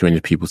myself, especially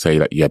when people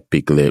say you have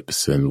big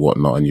lips and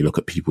whatnot. And you look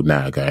at people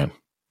now going,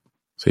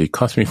 So you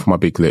cussed me for my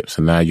big lips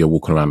and now you're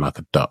walking around like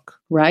a duck.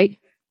 Right.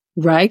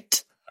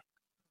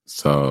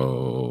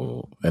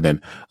 So, and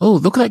then, oh,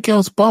 look at that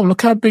girl's bum.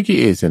 Look how big it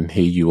is. And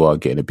here you are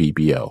getting a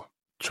BBL,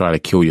 trying to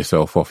kill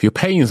yourself off. You're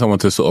paying someone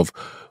to sort of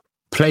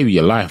play with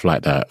your life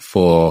like that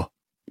but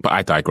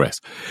I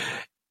digress.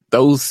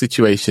 Those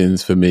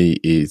situations for me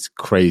is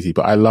crazy,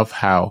 but I love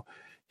how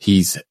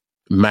he's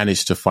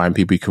managed to find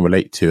people he can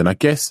relate to. And I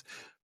guess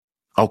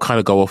I'll kind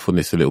of go off on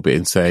this a little bit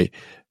and say,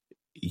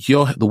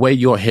 the way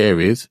your hair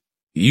is,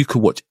 you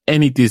could watch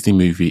any Disney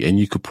movie and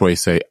you could probably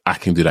say, I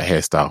can do that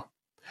hairstyle.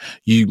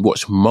 You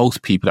watch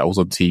most people that was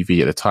on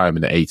TV at the time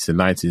in the 80s and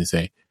 90s and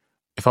say,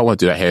 if I want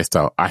to do that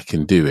hairstyle, I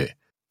can do it.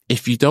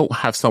 If you don't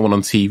have someone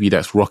on TV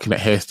that's rocking that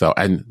hairstyle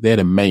and they're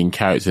the main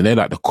character and they're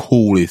like the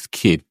coolest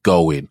kid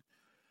going,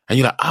 and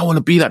you're like, I want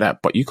to be like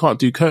that, but you can't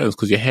do curtains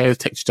because your hair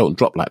texture don't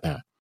drop like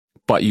that.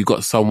 But you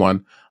got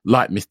someone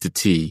like Mr.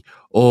 T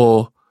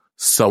or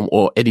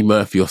Eddie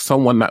Murphy or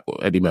someone that,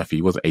 Eddie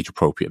Murphy wasn't age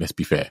appropriate, let's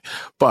be fair.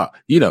 But,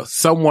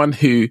 someone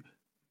who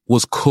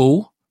was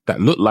cool,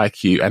 that looked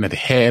like you and had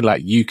hair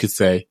like you could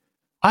say,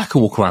 I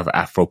can walk around with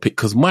an afro pick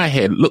because my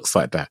hair looks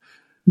like that.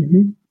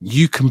 Mm-hmm.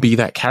 You can be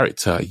that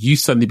character. You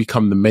suddenly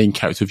become the main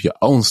character of your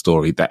own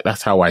story.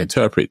 That's how I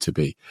interpret it to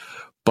be.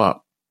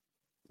 But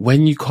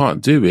when you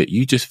can't do it,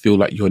 you just feel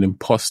like you're an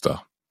imposter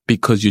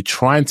because you're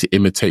trying to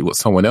imitate what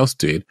someone else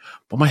did.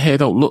 But my hair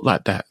don't look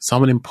like that. So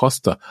I'm an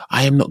imposter.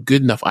 I am not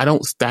good enough. I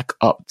don't stack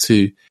up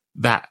to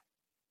that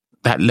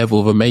level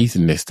of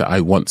amazingness that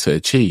I want to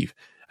achieve.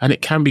 And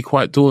it can be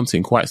quite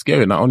daunting, quite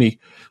scary. And I only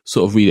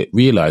sort of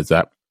realize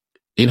that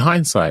in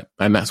hindsight.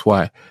 And that's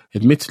why,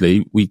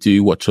 admittedly, we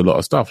do watch a lot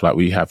of stuff. Like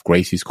we have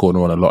Gracie's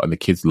Corner on a lot and the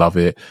kids love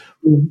it.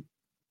 Mm.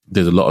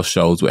 There's a lot of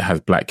shows where it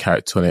has black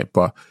character on it.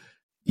 But,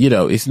 it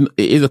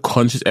is a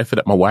conscious effort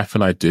that my wife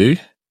and I do.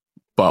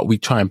 But we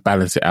try and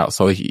balance it out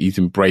so he's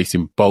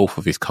embracing both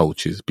of his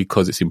cultures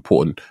because it's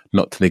important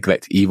not to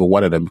neglect either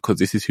one of them because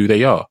this is who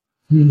they are.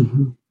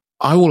 Mm-hmm.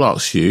 I will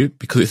ask you,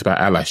 because it's about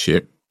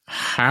allyship,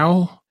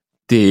 how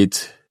did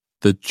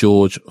the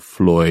George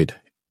Floyd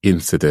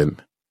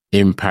incident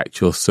impact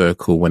your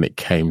circle when it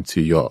came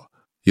to your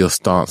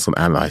stance on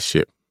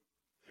allyship?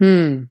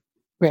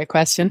 Great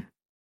question.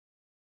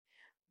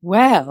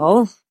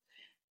 Well,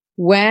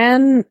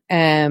 when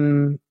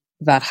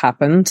that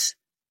happened,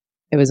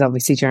 it was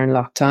obviously during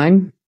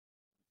lockdown.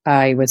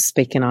 I was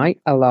speaking out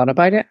a lot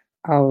about it,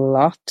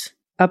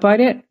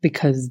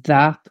 because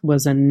that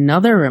was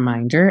another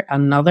reminder,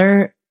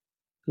 another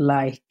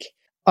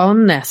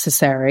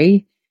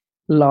unnecessary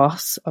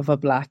loss of a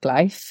Black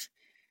life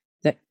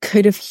that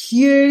could have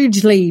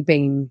hugely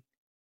been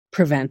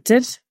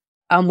prevented.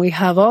 And we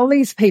have all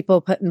these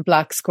people putting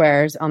black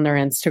squares on their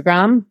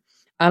Instagram.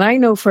 And I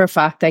know for a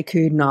fact they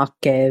could not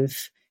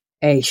give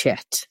a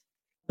shit,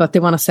 but they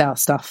want to sell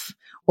stuff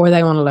or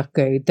they want to look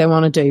good. They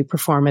want to do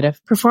performative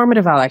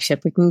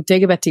allyship. We can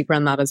dig a bit deeper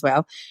on that as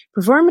well.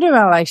 Performative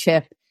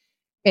allyship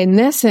in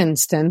this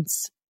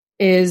instance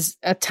is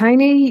a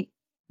tiny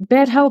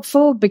bit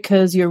helpful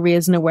because you're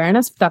raising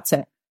awareness. But that's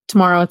it.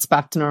 Tomorrow it's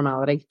back to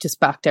normality, just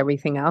back to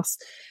everything else.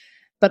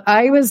 But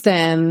I was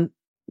then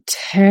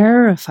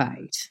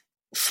terrified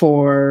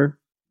for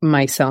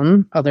my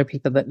son, other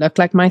people that look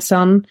like my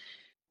son.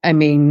 I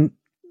mean,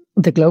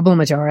 the global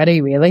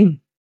majority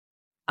really,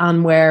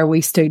 and where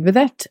we stood with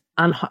it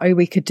and how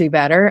we could do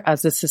better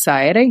as a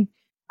society.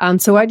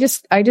 And so I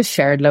just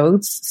shared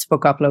loads,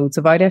 spoke up loads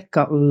about it,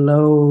 got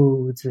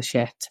loads of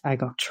shit. I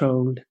got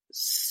trolled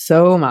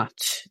so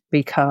much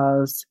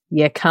because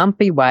you can't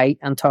be white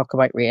and talk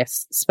about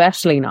race,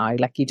 especially now.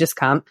 You just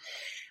can't.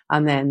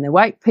 And then the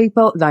white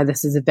people, now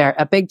this is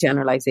a big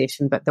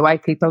generalization, but the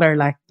white people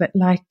are I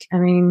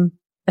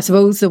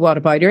suppose the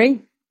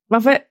whataboutery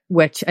of it,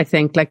 which I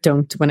think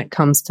don't, when it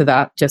comes to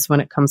that, just when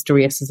it comes to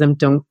racism,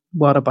 don't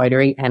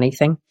whataboutery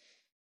anything.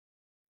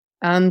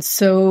 And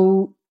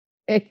so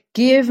it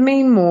gave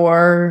me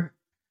more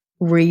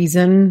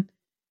reason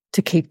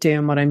to keep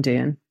doing what I'm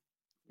doing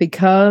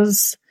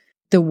because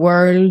the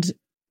world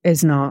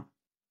is not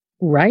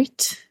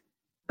right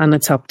and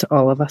it's up to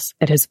all of us.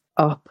 It is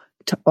up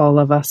to all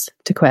of us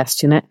to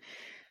question it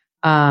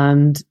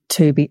and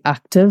to be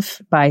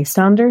active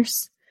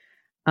bystanders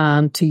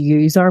and to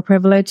use our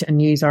privilege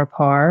and use our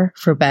power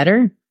for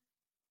better.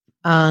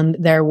 And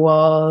there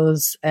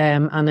was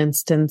an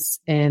instance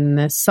in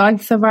the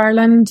south of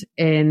Ireland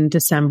in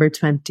December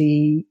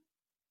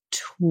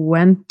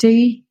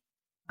 2020,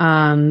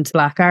 and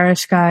Black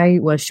Irish guy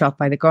was shot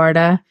by the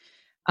Garda,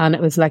 and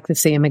it was the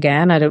same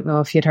again. I don't know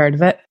if you'd heard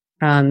of it.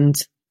 And,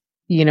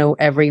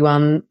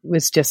 everyone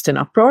was just in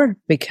uproar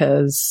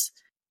because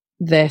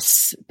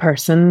this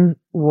person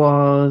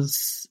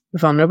was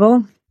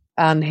vulnerable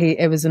and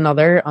it was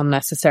another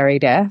unnecessary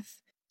death.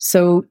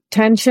 So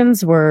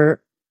tensions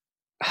were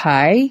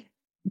high,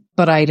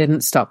 but I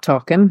didn't stop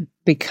talking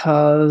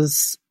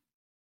because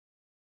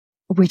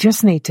we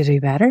just need to do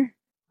better.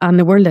 And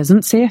the world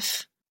isn't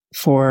safe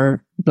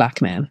for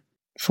Black men,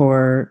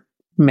 for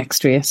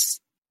mixed race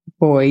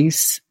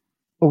boys,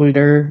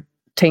 older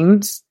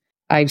teens.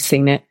 I've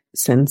seen it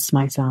since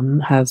my son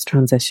has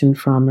transitioned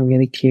from a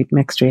really cute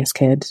mixed race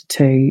kid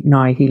to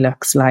now he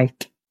looks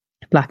like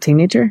a black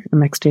teenager, a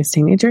mixed race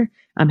teenager.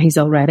 And he's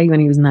already, when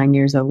he was 9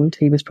 years old,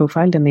 he was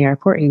profiled in the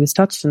airport. He was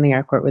touched in the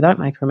airport without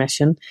my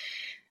permission.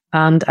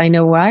 And I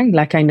know why.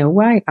 I know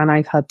why. And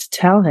I've had to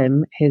tell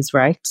him his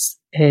rights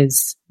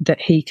is that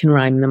he can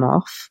rhyme them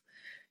off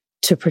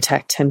to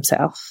protect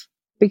himself.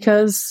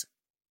 Because,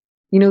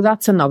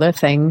 that's another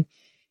thing.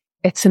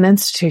 It's an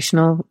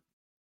institutional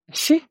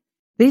issue.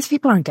 These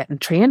people aren't getting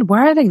trained.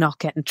 Why are they not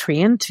getting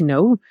trained to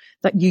know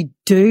that you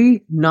do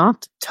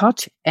not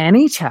touch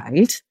any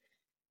child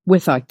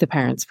without the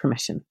parents'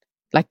 permission?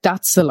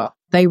 That's the law.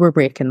 They were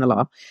breaking the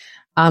law.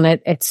 And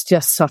it's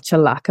just such a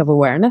lack of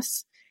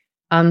awareness.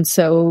 And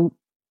so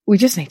we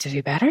just need to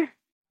do better.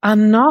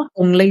 And not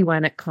only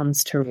when it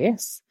comes to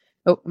race.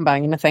 Oh, I'm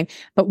banging a thing.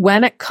 But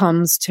when it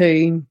comes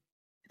to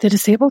the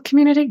disabled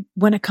community,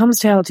 when it comes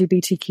to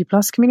LGBTQ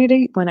plus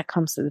community, when it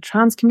comes to the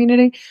trans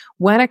community,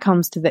 when it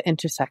comes to the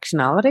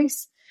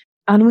intersectionalities.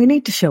 And we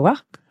need to show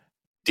up.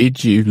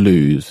 Did you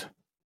lose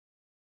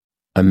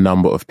a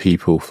number of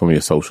people from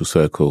your social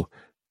circle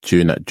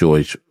during that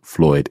George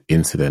Floyd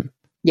incident?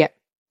 Yeah.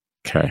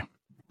 Okay.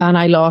 And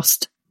I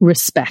lost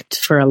respect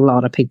for a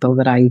lot of people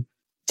that I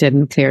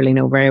didn't clearly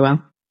know very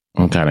well.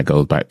 And kind of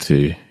goes back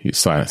to your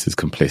silence is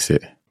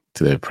complicit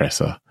to the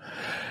oppressor.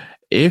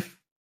 If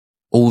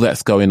all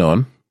that's going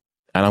on,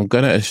 and I'm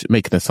going to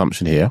make an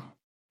assumption here,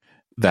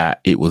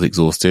 that it was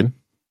exhausting,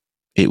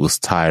 it was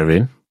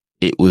tiring,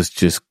 it was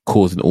just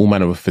causing all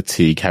manner of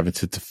fatigue, having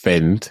to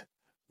defend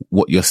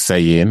what you're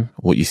saying,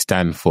 what you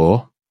stand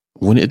for,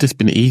 wouldn't it have just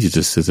been easy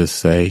just to just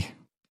say,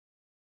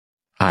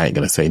 I ain't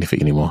going to say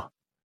anything anymore?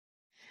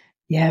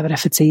 Yeah, but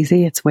if it's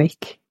easy, it's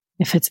weak.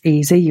 If it's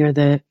easy,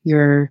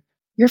 you're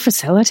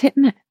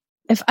facilitating it.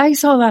 If I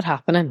saw that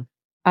happening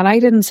and I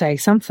didn't say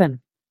something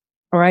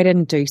or I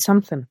didn't do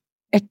something,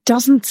 it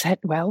doesn't sit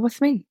well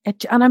with me.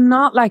 And I'm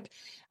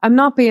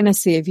not being a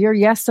savior.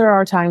 Yes, there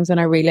are times when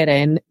I reel it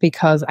in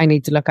because I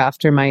need to look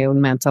after my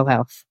own mental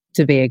health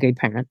to be a good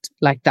parent.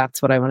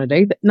 That's what I want to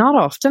do, but not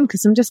often,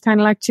 because I'm just kind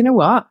of do you know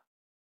what?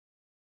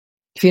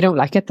 If you don't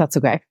like it, that's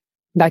okay.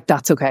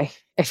 That's okay.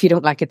 If you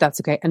don't like it,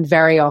 that's okay. And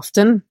very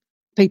often,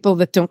 people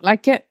that don't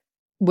like it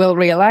will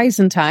realize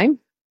in time,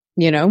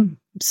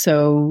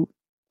 So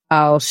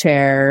I'll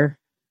share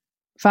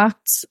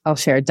facts, I'll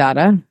share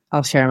data,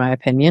 I'll share my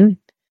opinion,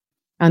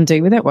 and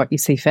do with it what you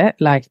see fit.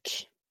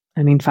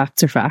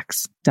 Facts are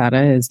facts.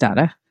 Data is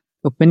data.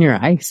 Open your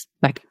eyes.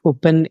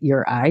 Open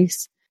your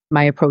eyes.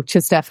 My approach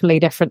is definitely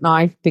different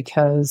now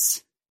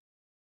because,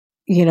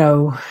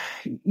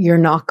 you're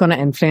not going to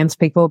influence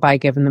people by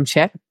giving them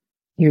shit.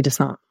 You're just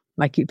not.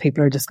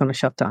 People are just going to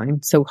shut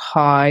down. So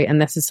how, and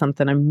this is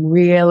something I'm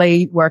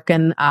really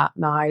working at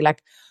now,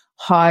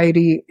 how do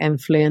you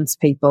influence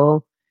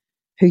people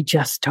who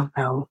just don't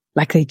know?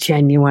 They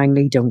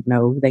genuinely don't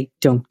know. They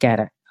don't get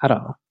it at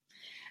all.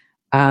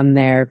 And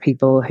there are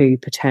people who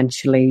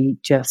potentially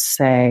just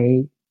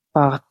say,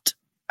 but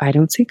I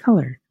don't see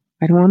colour.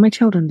 I don't want my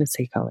children to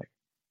see colour.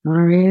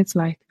 It's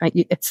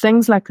it's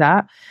things like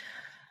that.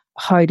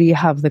 How do you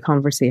have the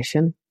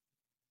conversation?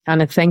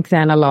 And I think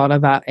then a lot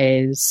of that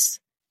is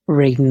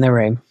reading the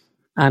room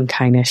and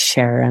kind of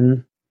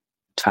sharing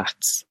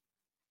facts.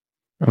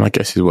 And I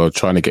guess as well,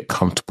 trying to get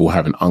comfortable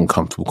having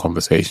uncomfortable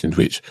conversations,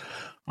 which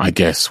I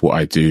guess what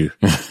I do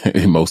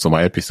in most of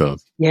my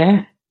episodes.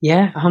 Yeah,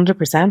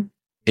 100%.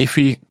 If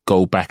we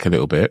go back a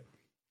little bit,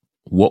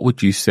 what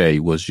would you say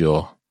was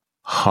your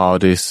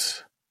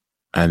hardest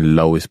and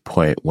lowest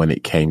point when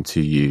it came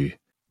to you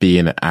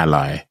being an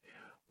ally,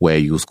 where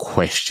you was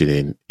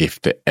questioning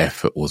if the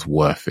effort was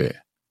worth it,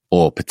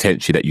 or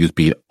potentially that you was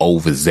being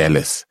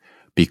overzealous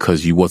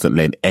because you wasn't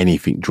letting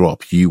anything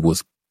drop? You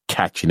was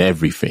catching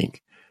everything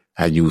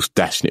and you was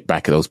dashing it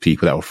back at those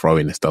people that were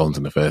throwing the stones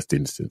in the first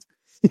instance.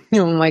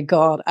 Oh my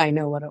God, I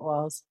know what it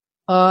was.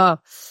 Oh,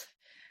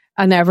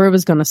 I never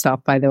was going to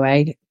stop, by the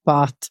way,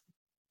 but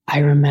I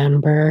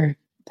remember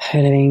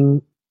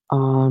putting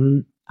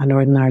on a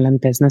Northern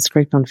Ireland business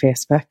group on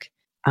Facebook,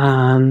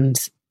 and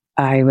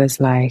I was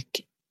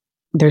like,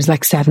 there's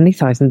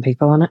 70,000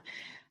 people on it.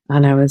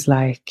 And I was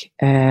like,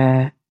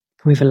 can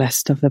we have a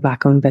list of the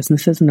black-owned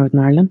businesses in Northern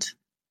Ireland,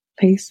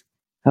 please?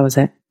 That was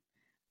it.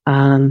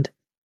 And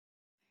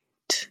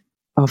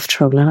of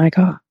trolling I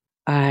got.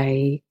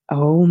 I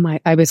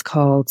was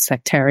called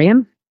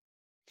sectarian.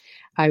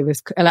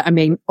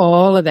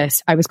 All of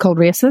this. I was called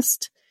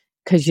racist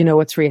because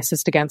it's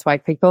racist against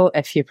white people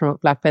if you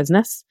promote black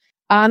business.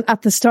 And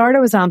at the start, I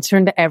was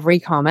answering to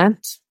every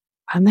comment.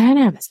 And then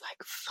I was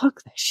like,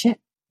 fuck this shit.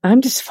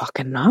 I'm just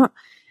fucking not.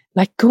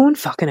 Go and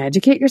fucking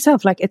educate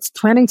yourself. It's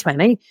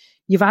 2020.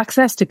 You've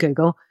access to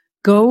Google.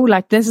 Go,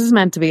 this is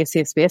meant to be a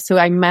safe space. So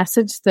I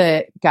messaged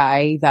the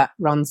guy that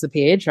runs the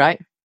page, right?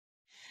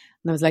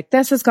 And I was like,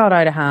 this has got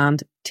out of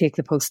hand. Take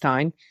the post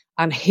down.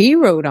 And he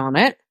wrote on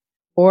it,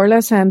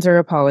 Orla sends her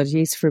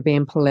apologies for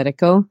being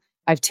political.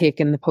 I've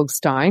taken the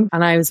post down.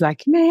 And I was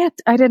like, mate,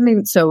 I didn't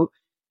even. So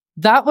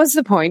that was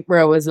the point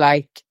where I was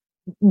like,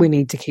 we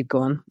need to keep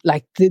going.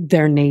 Like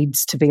there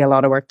needs to be a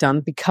lot of work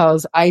done,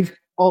 because I've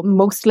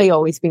mostly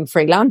always been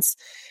freelance.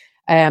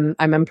 I'm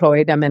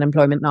employed, I'm in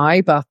employment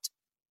now, but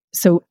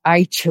so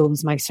I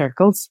chose my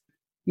circles.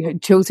 I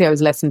chose who I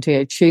was listening to,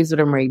 I choose what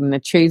I'm reading, I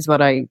choose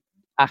what I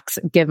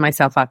give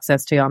myself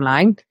access to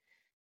online.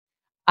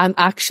 And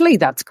actually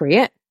that's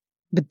great.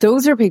 But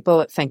those are people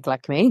that think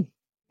like me.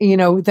 You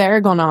know,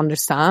 they're going to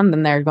understand,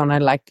 and they're going to,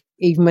 like,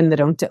 even when they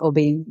don't,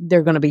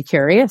 they're going to be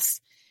curious.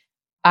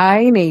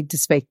 I need to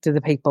speak to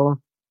the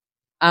people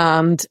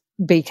and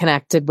be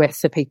connected with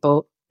the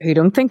people who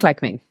don't think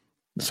like me.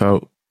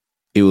 So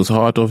it was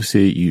hard.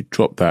 Obviously, you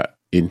dropped that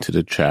into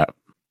the chat.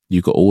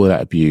 You got all of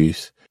that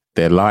abuse.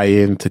 They're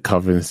lying to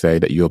cover and say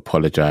that you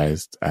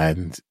apologized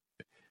and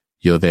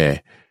you're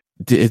there.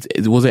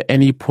 Was there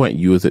any point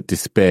you was at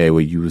despair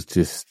where you was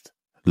just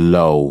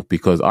low?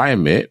 Because I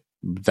admit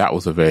that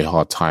was a very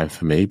hard time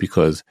for me,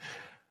 because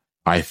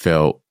I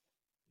felt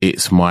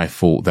it's my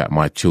fault that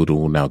my children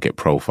will now get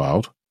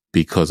profiled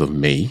because of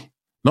me.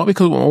 Not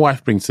because of what my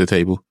wife brings to the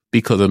table,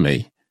 because of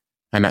me.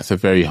 And that's a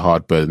very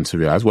hard burden to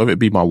realize, whether it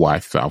be my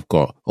wife that I've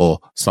got or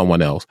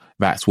someone else.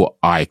 That's what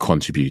I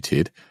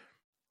contributed.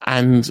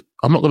 And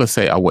I'm not going to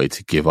say I wanted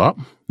to give up,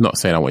 not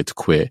saying I wanted to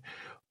quit,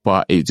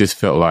 but it just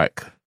felt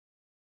like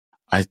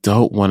I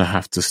don't want to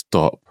have to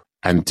stop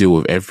and deal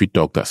with every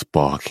dog that's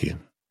barking.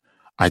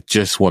 I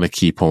just want to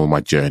keep on with my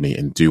journey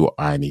and do what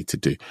I need to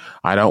do.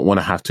 I don't want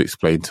to have to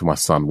explain to my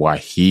son why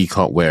he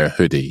can't wear a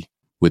hoodie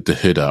with the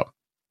hood up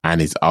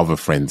and his other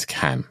friends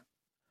can,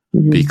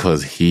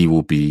 because he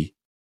will be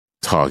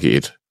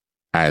targeted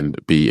and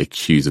be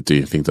accused of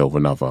doing things over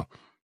another.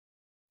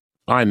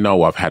 I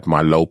know I've had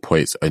my low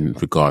points in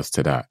regards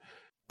to that,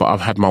 but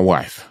I've had my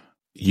wife.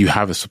 You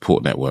have a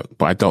support network,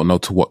 but I don't know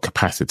to what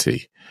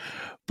capacity.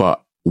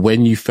 But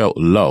when you felt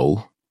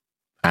low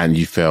and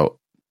you felt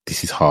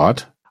this is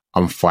hard,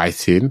 I'm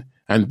fighting,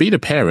 and being a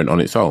parent on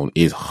its own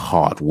is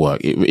hard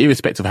work.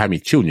 Irrespective of how many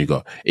children you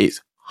got,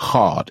 it's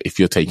hard if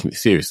you're taking it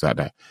serious like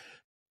that.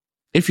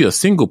 If you're a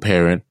single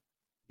parent,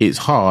 it's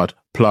hard,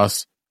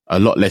 plus a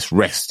lot less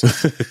rest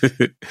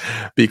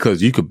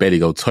because you could barely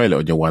go toilet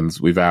on your ones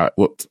without,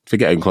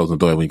 forgetting closing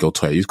the door when you go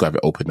toilet. You just got to have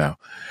it open now.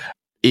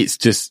 It's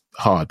just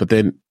hard. But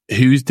then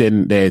who's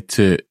then there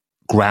to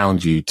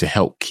ground you, to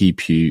help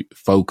keep you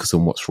focused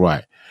on what's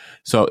right?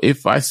 So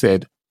if I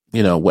said,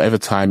 you know, whatever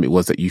time it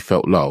was that you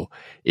felt low,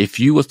 if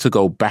you was to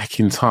go back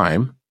in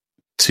time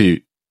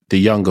to the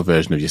younger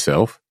version of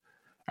yourself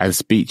and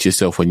speak to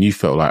yourself when you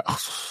felt like,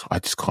 oh, I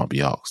just can't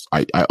be asked.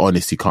 I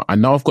honestly can't. I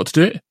know I've got to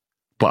do it,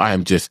 but I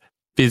am just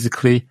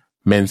physically,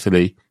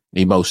 mentally,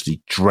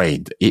 emotionally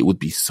drained. It would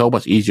be so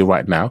much easier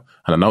right now.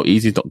 And I know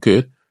easy is not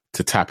good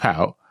to tap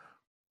out,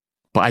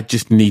 but I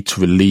just need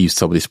to relieve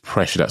some of this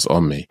pressure that's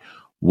on me.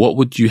 What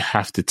would you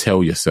have to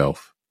tell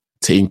yourself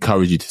to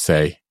encourage you to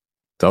say,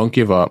 don't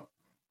give up,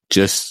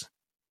 just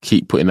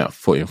keep putting that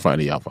foot in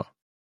front of the other?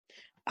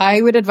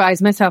 I would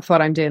advise myself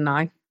what I'm doing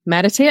now.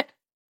 Meditate,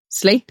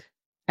 sleep,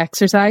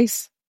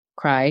 exercise,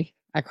 cry.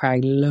 I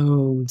cry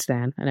loads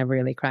then. I never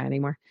really cry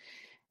anymore.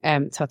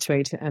 Touch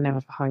wood. I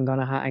know I'm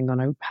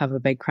gonna have a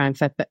big crying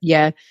fit, but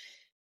yeah,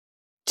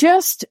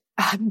 just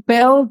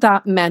build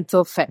that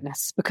mental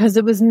fitness, because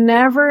it was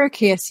never a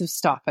case of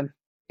stopping.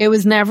 It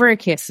was never a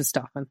case of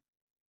stopping.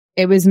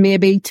 It was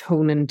maybe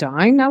toning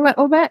down a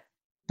little bit,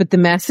 but the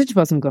message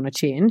wasn't going to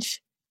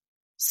change.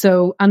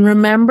 So, and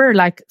remember,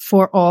 like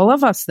for all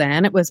of us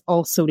then, it was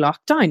also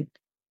lockdown.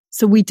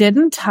 So we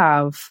didn't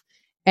have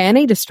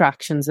any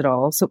distractions at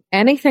all. So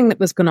anything that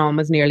was going on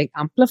was nearly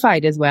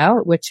amplified as well,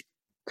 which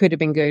could have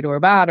been good or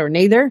bad or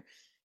neither.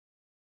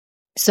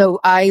 So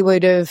I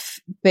would have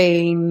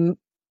been,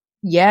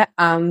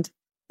 and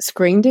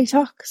screen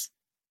detox.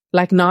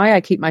 Like now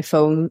I keep my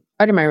phone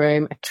out of my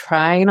room. I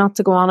try not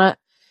to go on it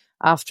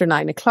after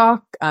 9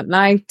 o'clock at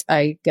night.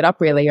 I get up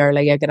really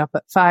early. I get up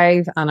at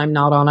 5 and I'm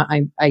not on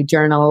it. I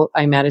journal,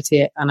 I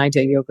meditate, and I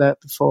do yoga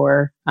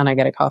before, and I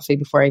get a coffee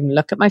before I even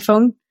look at my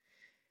phone.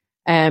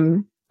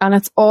 And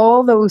it's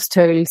all those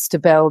tools to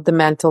build the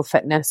mental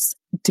fitness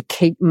to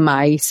keep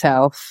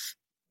myself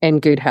in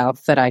good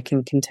health that I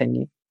can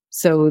continue.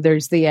 So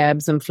there's the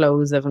ebbs and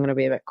flows of I'm going to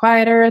be a bit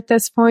quieter at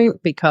this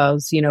point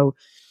because, you know,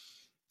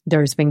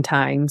 there's been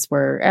times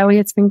where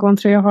Elliot's been going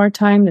through a hard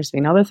time. There's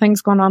been other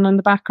things going on in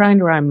the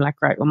background where I'm like,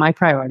 right, well, my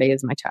priority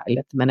is my child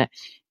at the minute,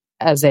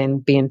 as in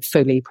being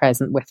fully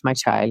present with my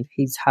child.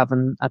 He's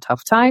having a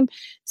tough time.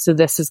 So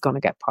this is going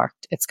to get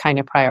parked. It's kind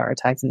of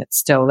prioritizing. It's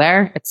still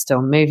there. It's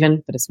still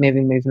moving, but it's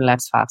moving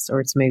less fast,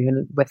 or it's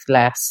moving with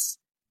less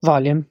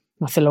volume,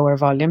 with a lower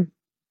volume.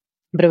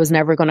 But it was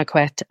never going to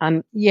quit.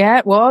 And yeah,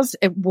 it was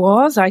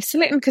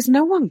isolating because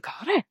no one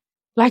got it.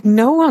 Like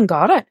no one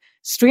got it.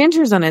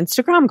 Strangers on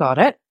Instagram got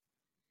it.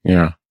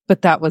 Yeah.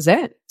 But that was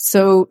it.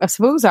 So I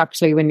suppose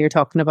actually when you're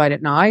talking about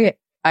it now,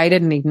 I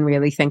didn't even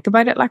really think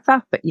about it like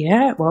that. But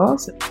yeah, it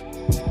was.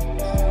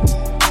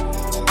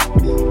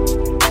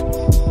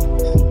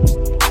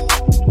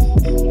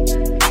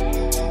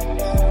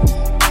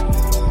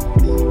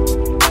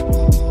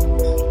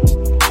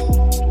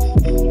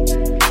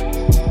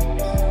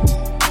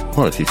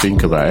 Well, if you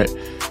think about it,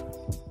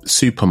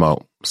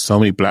 Supermalt, so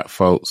many black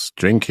folks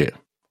drink it.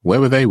 Where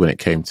were they when it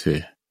came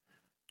to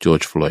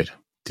George Floyd?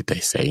 Did they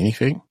say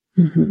anything?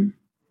 Mm-hmm.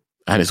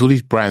 And it's all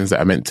these brands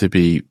that are meant to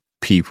be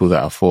people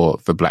that are for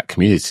the black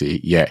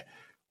community, yet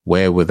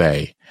where were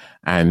they?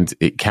 And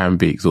it can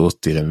be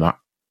exhausting. And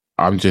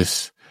I'm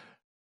just,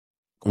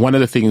 one of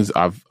the things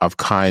I've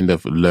kind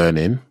of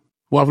learning,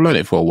 well, I've learned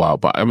it for a while,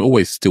 but I'm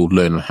always still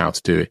learning how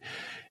to do it,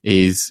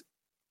 is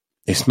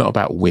it's not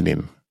about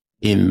winning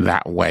in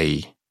that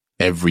way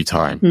every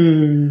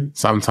time.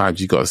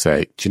 Sometimes you got to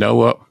say, do you know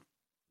what?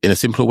 In a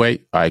simpler way,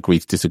 I agree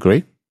to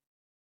disagree,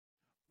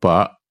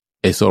 but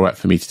it's all right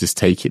for me to just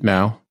take it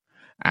now.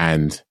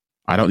 And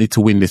I don't need to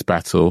win this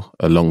battle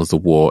as long as the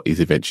war is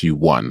eventually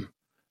won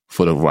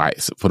for the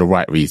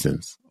right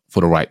reasons,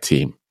 for the right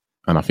team.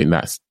 And I think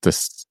that's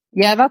just...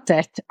 Yeah, that's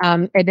it.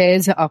 It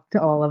is up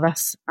to all of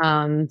us.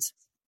 And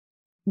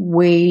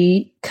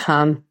we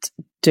can't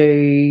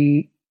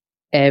do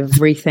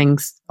everything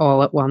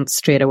all at once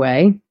straight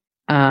away.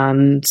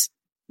 And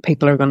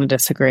people are going to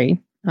disagree.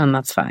 And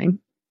that's fine.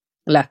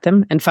 Let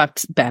them. In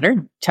fact,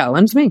 better.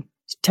 Challenge me.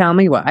 Tell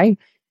me why.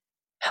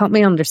 Help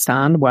me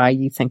understand why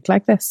you think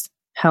like this.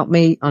 Help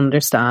me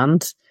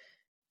understand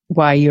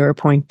why your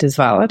point is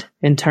valid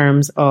in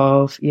terms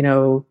of, you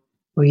know,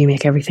 will you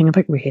make everything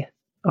about race?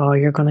 Oh,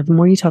 the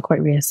more you talk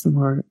about race, the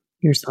more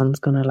your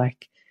son's going to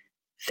like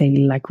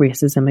feel like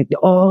racism. Like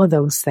all of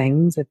those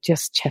things, it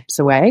just chips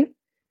away.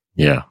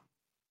 Yeah.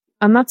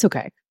 And that's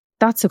okay.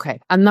 That's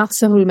okay. And that's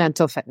the whole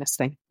mental fitness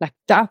thing. Like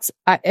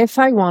if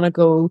I want to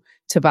go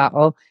to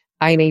battle,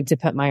 I need to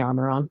put my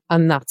armor on,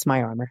 and that's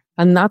my armor.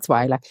 And that's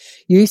why, like,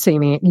 you see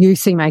my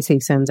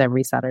CSINs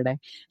every Saturday.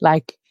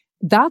 Like,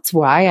 that's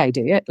why I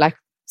do it. Like,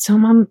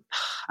 an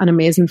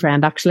amazing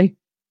friend actually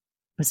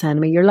was saying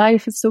to me, your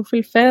life is so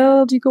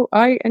fulfilled. You go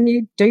out and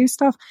you do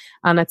stuff.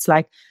 And it's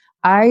like,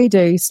 I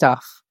do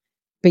stuff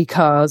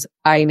because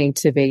I need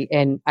to be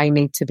good,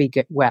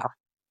 well.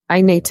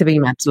 I need to be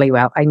mentally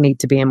well. I need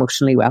to be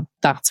emotionally well.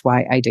 That's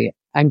why I do it.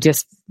 I'm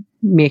just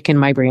making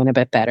my brain a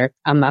bit better.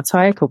 And that's how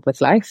I cope with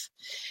life.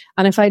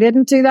 And if I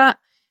didn't do that,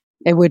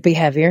 it would be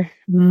heavier,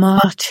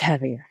 much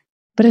heavier.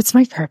 But it's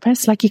my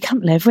purpose. Like, you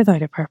can't live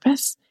without a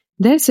purpose.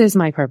 This is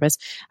my purpose.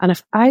 And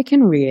if I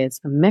can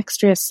raise a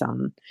mixed race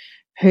son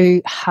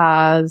who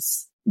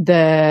has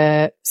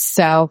the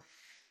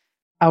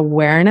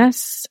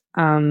self-awareness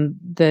and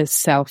the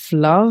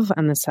self-love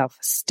and the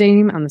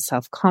self-esteem and the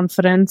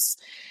self-confidence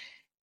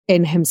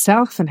in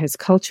himself and his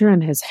culture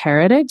and his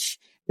heritage,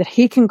 that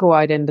he can go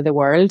out into the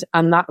world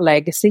and that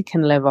legacy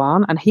can live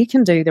on and he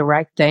can do the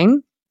right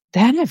thing,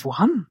 then I've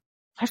won.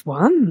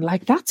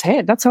 Like, that's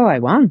it. That's all I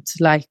want.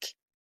 Like,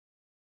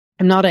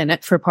 I'm not in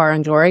it for power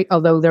and glory,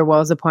 although there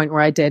was a point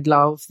where I did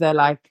love the,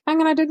 like, I'm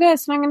going to do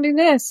this and I'm going to do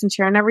this and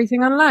sharing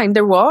everything online.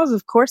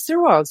 Of course there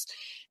was.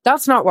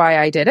 That's not why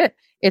I did it.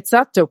 It's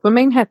that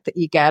dopamine hit that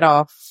you get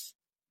off,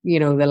 you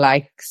know, the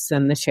likes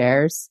and the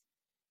shares.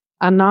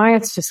 And now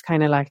it's just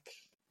kind of like,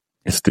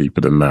 it's deeper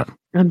than that.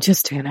 I'm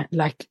just doing it.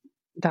 Like,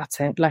 that's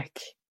it.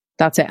 Like,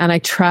 that's it. And I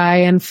try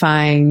and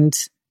find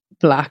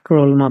black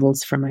role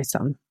models for my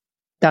son.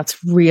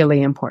 That's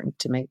really important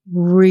to me.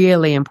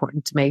 Really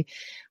important to me.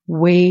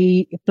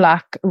 We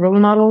black role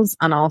models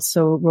and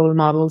also role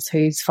models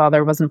whose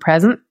father wasn't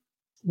present.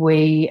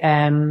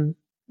 There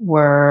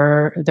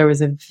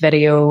was a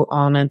video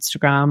on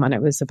Instagram and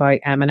it was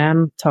about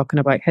Eminem talking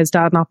about his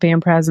dad not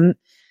being present.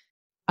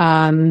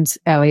 And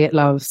Elliot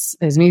loves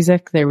his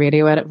music, the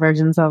radio edit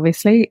versions,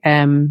 obviously.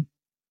 And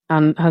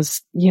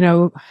has, you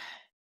know,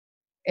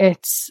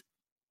 it's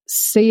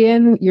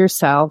seeing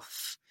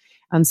yourself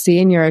and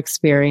seeing your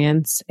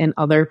experience in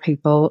other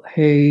people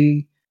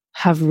who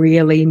have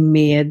really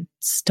made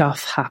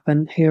stuff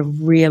happen, who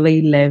have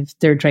really lived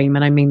their dream.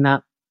 And I mean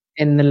that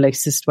in the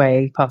loosest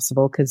way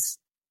possible, because,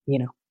 you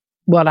know,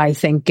 what I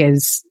think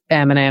is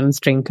Eminem's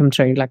dream come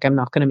true. Like, I'm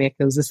not going to make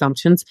those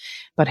assumptions,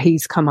 but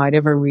he's come out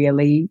of a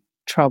really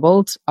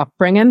troubled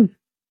upbringing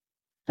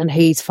and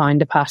he's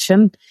found a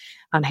passion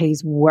and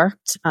he's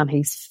worked and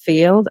he's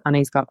failed and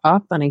he's got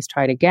up and he's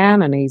tried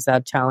again and he's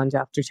had challenge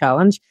after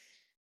challenge.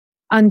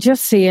 And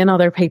just seeing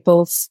other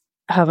people's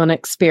having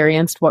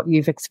experienced what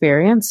you've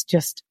experienced,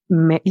 just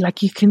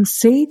like, you can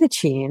see the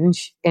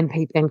change in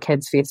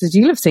kids' faces.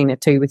 You'll have seen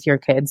it too with your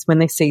kids when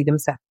they see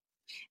themselves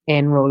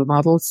in role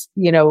models,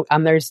 you know.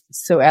 And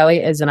so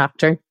Elliot is an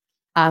actor,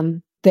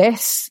 and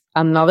this,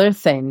 another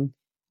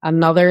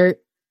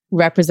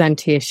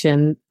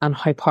representation and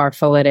how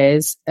powerful it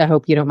is. I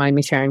hope you don't mind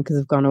me sharing because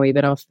I've gone a wee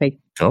bit off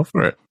beat. Go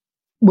for it.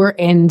 We're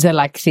into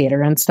like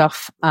theatre and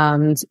stuff,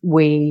 and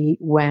we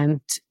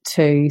went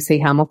to see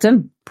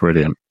Hamilton.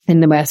 Brilliant.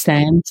 In the West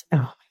End.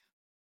 Oh,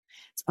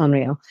 it's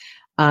unreal.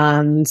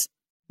 And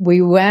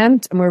we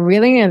went and we're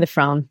really near the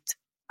front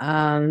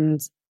and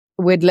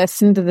we'd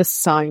listened to the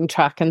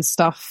soundtrack and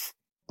stuff.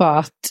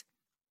 But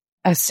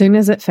as soon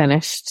as it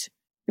finished,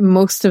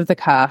 most of the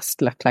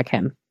cast looked like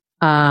him.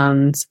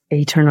 And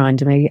he turned around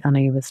to me and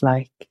he was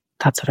like,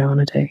 that's what I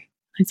want to do.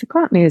 I said,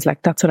 what? And he was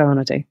like, that's what I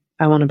want to do.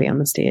 I want to be on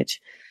the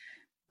stage.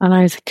 And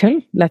I was like,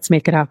 cool, let's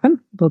make it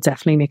happen. We'll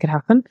definitely make it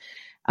happen.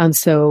 And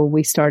so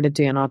we started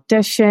doing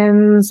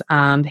auditions,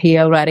 and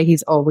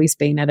he's always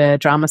been at a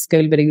drama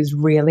school, but he was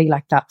really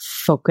like that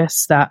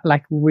focus, that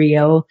like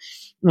real,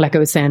 like I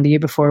was saying to you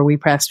before we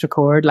pressed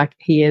record, like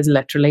he is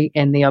literally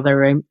in the other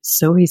room.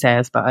 So he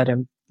says, but I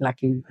don't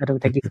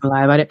think he's gonna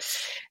lie about it.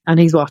 And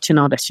he's watching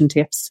audition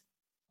tapes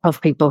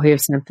of people who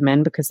have sent them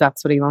in because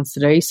that's what he wants to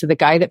do. So the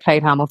guy that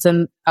played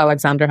Hamilton,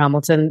 Alexander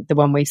Hamilton, the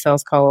one we saw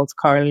is called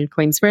Carl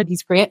Queensford.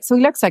 He's great. So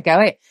he looks like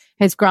Elliot.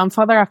 His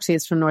grandfather actually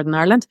is from Northern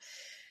Ireland.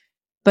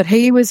 But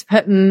he was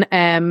putting,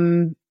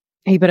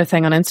 he put a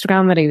thing on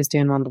Instagram that he was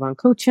doing one-to-one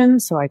coaching.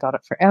 So I got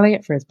it for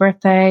Elliot for his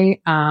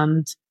birthday,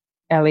 and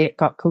Elliot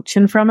got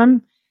coaching from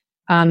him.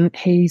 And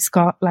he's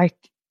got like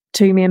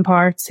 2 main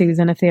parts. He was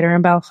in a theatre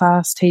in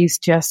Belfast. He's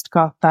just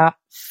got that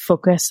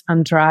focus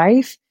and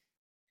drive.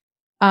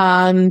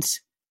 And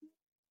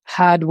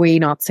had we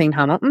not seen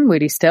Hamilton,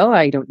 would he still?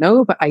 I don't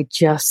know. But I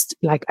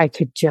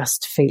could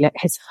just feel it.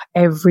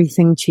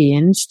 Everything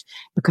changed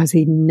because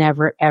he'd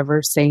never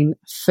ever seen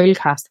full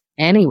cast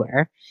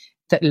anywhere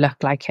that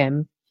looked like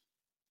him.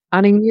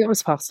 And he knew it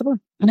was possible.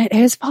 And it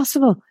is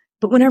possible.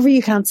 But whenever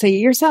you can't see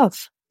it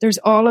yourself, there's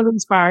all of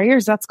those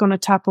barriers that's going to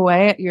tap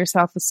away at your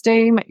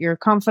self-esteem, at your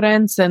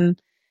confidence.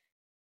 And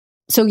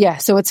so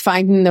it's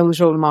finding those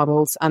role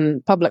models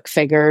and public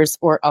figures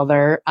or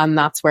other. And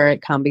that's where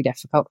it can be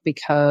difficult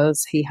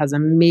because he has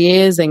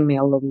amazing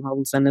male role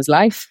models in his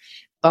life.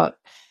 But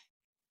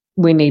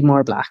we need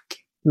more black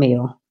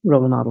male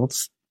role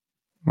models.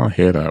 I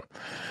hear that.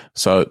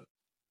 So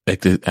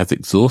as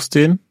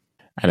exhausting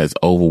and as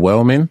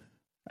overwhelming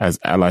as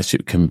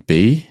allyship can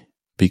be,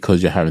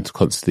 because you're having to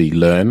constantly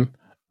learn,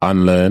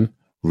 unlearn,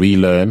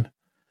 relearn,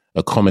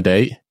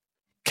 accommodate,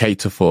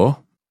 cater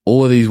for,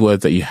 all of these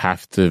words that you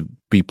have to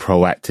be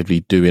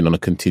proactively doing on a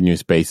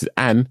continuous basis,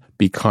 and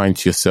be kind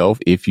to yourself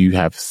if you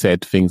have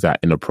said things that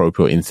are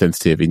inappropriate or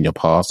insensitive in your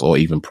past or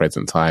even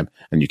present time,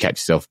 and you catch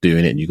yourself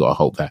doing it, and you got to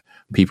hope that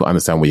people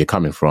understand where you're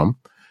coming from.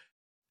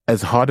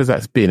 As hard as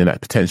that's been, and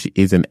that potentially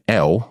is an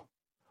L,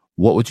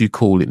 what would you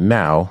call it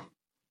now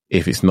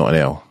if it's not an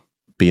L,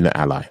 being an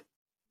ally?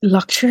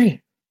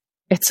 Luxury.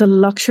 It's a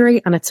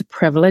luxury and it's a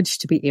privilege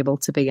to be able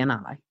to be an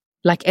ally.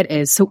 Like it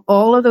is. So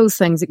all of those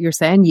things that you're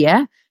saying,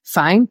 yeah,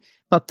 fine.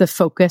 But the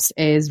focus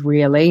is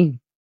really,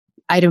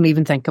 I don't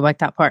even think about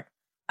that part.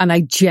 And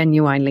I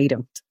genuinely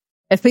don't.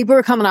 If people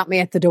were coming at me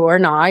at the door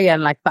now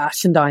and like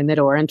bashing down the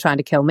door and trying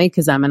to kill me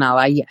because I'm an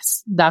ally,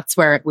 yes, that's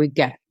where it would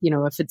get. You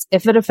know,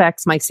 if it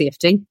affects my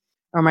safety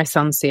or my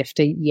son's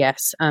safety,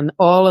 yes, and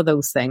all of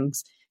those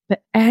things.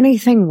 But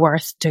anything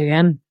worth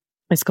doing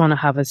is going to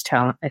have its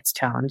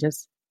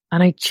challenges.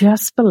 And I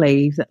just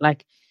believe that,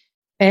 like,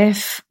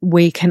 if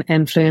we can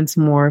influence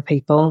more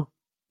people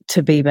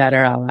to be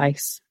better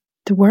allies,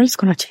 the world's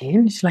going to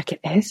change. Like, it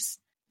is.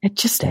 It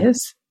just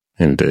is.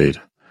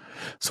 Indeed.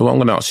 So what I'm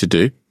going to ask you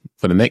to do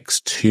for the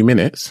next 2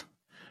 minutes,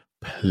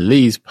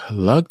 please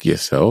plug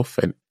yourself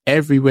and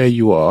everywhere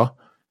you are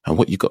and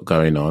what you got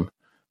going on,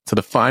 so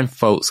the fine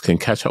folks can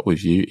catch up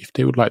with you if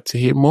they would like to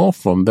hear more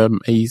from the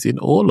amazing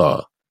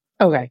Orla.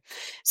 Okay.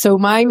 So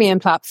my main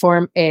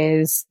platform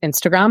is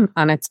Instagram,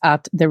 and it's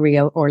at The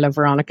Real Orla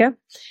Veronica.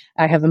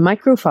 I have a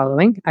micro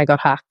following. I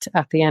got hacked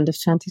at the end of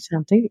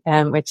 2020,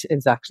 which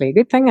is actually a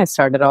good thing. I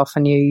started off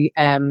a new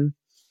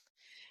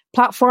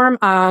platform,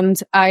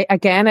 and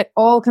it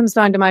all comes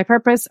down to my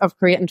purpose of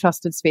creating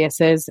trusted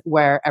spaces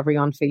where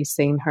everyone feels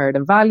seen, heard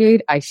and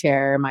valued. I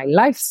share my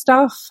life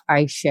stuff.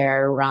 I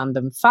share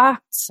random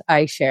facts.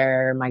 I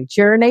share my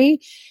journey.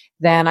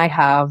 Then I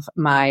have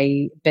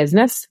my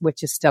business,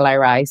 which is Still I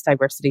Rise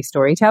Diversity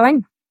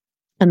Storytelling.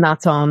 And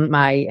that's on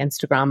my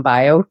Instagram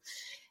bio.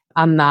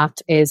 And that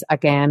is,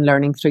 again,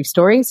 learning through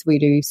stories. We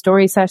do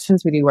story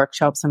sessions, we do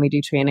workshops, and we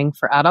do training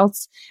for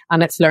adults.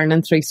 And it's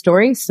learning through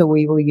stories. So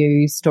we will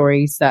use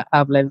stories that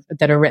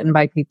that are written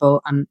by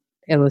people and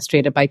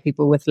illustrated by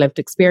people with lived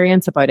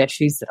experience about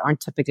issues that aren't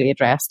typically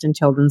addressed in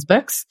children's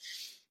books.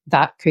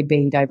 That could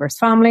be diverse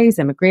families,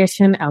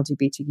 immigration,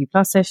 LGBTQ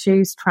plus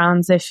issues,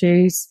 trans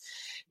issues,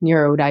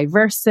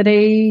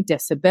 neurodiversity,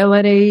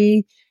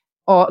 disability.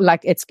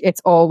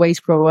 It's always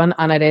growing,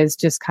 and it is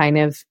just kind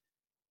of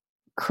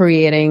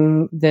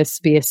creating the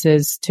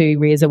spaces to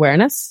raise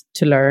awareness,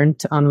 to learn,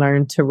 to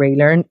unlearn, to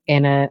relearn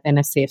in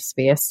a safe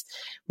space.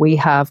 We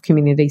have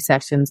community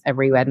sessions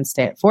every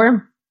Wednesday at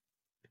 4.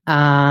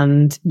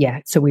 And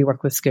so we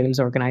work with schools,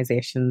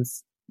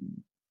 organizations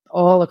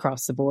all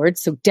across the board.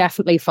 So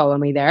definitely follow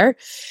me there.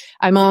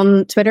 I'm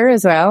on Twitter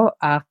as well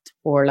at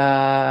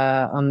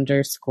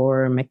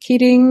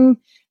Orla_McKeating.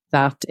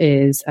 That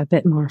is a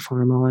bit more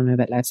formal and a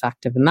bit less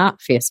active than that.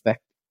 Facebook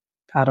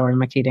at Orla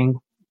McKeating.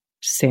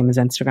 Same as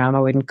Instagram.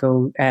 I wouldn't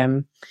go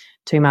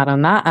too mad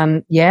on that.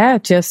 And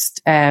just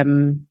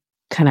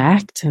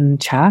connect and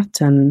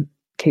chat and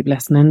keep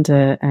listening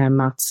to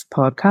Matt's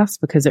podcast,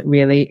 because it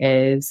really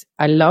is.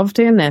 I love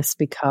doing this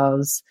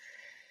because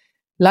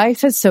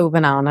life is so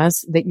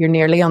bananas that you're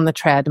nearly on the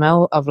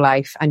treadmill of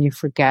life and you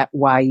forget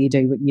why you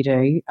do what you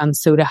do. And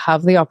so to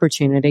have the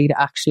opportunity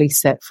to actually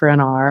sit for an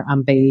hour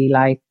and be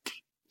like,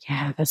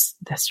 yeah,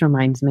 this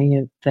reminds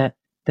me that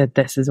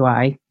this is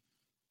why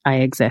I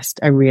exist.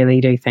 I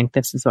really do think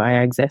this is why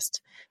I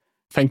exist.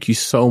 Thank you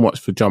so much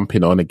for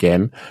jumping on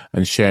again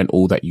and sharing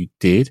all that you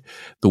did.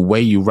 The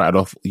way you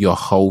rattled off your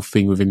whole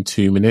thing within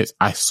 2 minutes,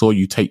 I saw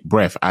you take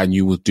breath and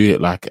you would do it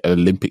like an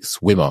Olympic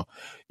swimmer.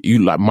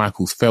 You like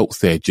Michael Phelps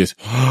there, just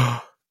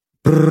wow,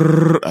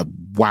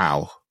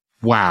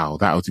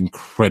 that was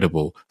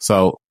incredible.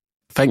 So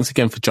thanks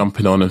again for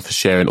jumping on and for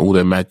sharing all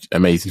the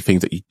amazing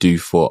things that you do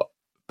for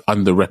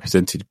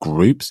underrepresented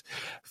groups.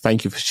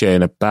 Thank you for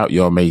sharing about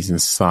your amazing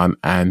son,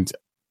 and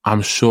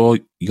I'm sure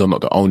you're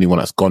not the only one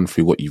that's gone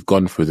through what you've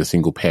gone through as a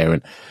single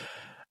parent,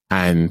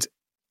 and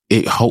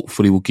it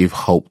hopefully will give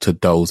hope to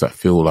those that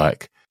feel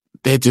like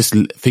they're just,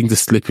 things are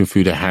slipping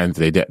through their hands.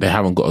 They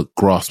haven't got a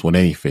grasp on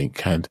anything.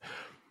 And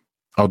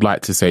I would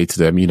like to say to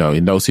them, you know,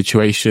 in those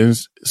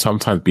situations,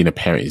 sometimes being a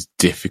parent is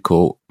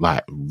difficult,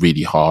 like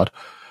really hard,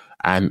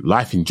 and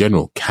life in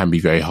general can be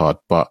very hard.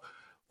 But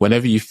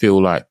whenever you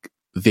feel like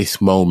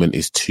this moment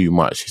is too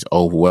much, it's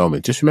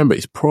overwhelming, just remember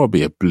it's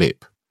probably a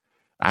blip.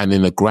 And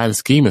in the grand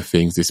scheme of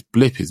things, this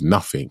blip is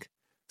nothing.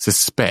 It's a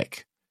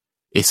speck.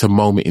 It's a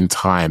moment in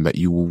time that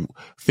you will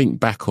think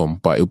back on,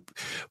 but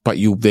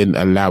you'll then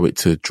allow it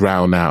to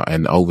drown out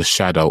and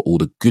overshadow all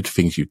the good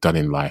things you've done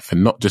in life.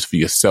 And not just for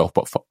yourself,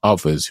 but for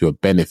others who are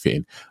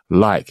benefiting.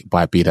 Like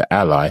by being an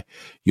ally,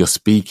 you're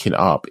speaking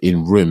up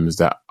in rooms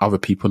that other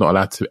people are not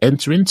allowed to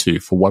enter into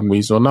for one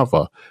reason or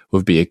another.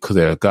 Whether it be because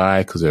they're a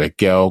guy, because they're a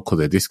girl, because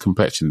they're this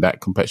complexion, that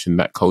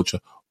culture,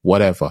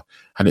 whatever.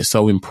 And it's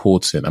so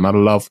important. And I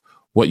love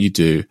what you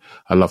do.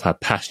 I love how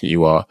passionate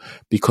you are,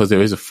 because there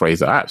is a phrase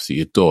that I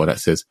absolutely adore that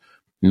says,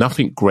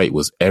 nothing great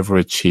was ever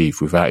achieved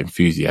without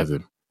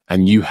enthusiasm.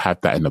 And you have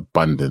that in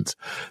abundance.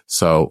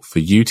 So for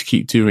you to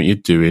keep doing what you're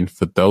doing,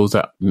 for those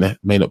that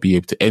may not be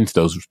able to enter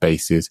those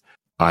spaces,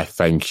 I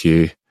thank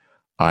you.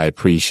 I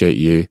appreciate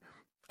you.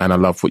 And I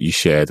love what you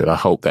shared. And I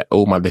hope that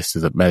all my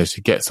listeners have managed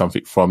to get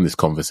something from this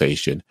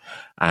conversation.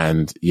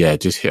 And yeah,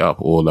 just hit up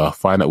Orla,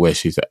 find out what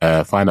she's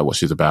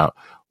about,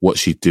 what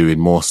she's doing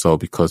more so,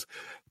 because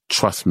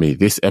trust me,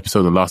 this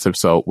episode, the last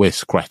episode, we're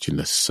scratching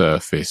the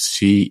surface.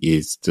 She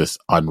is just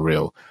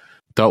unreal.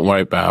 Don't worry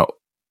about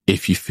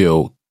if you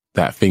feel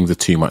that things are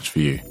too much for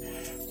you,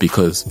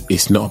 because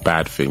it's not a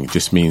bad thing. It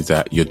just means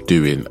that you're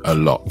doing a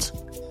lot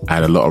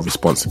and a lot of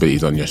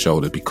responsibilities on your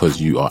shoulder, because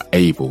you are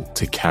able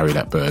to carry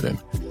that burden.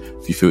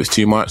 If you feel it's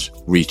too much,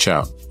 reach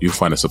out. You'll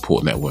find a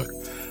support network.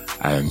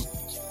 And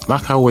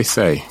like I always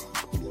say,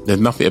 there's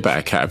nothing about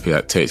a caterpillar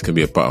that takes can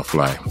be a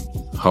butterfly.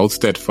 Hold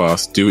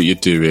steadfast, do what you're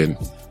doing,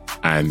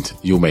 and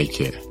you'll make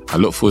it. I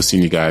look forward to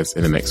seeing you guys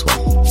in the next one.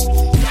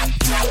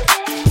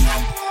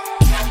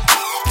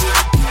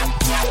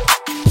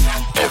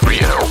 Every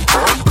L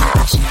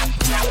Podcast.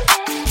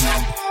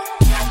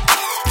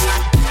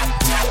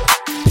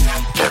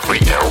 Every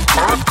L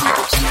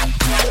Podcast.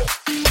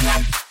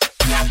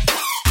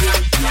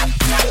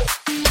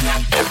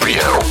 Every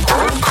L Podcast.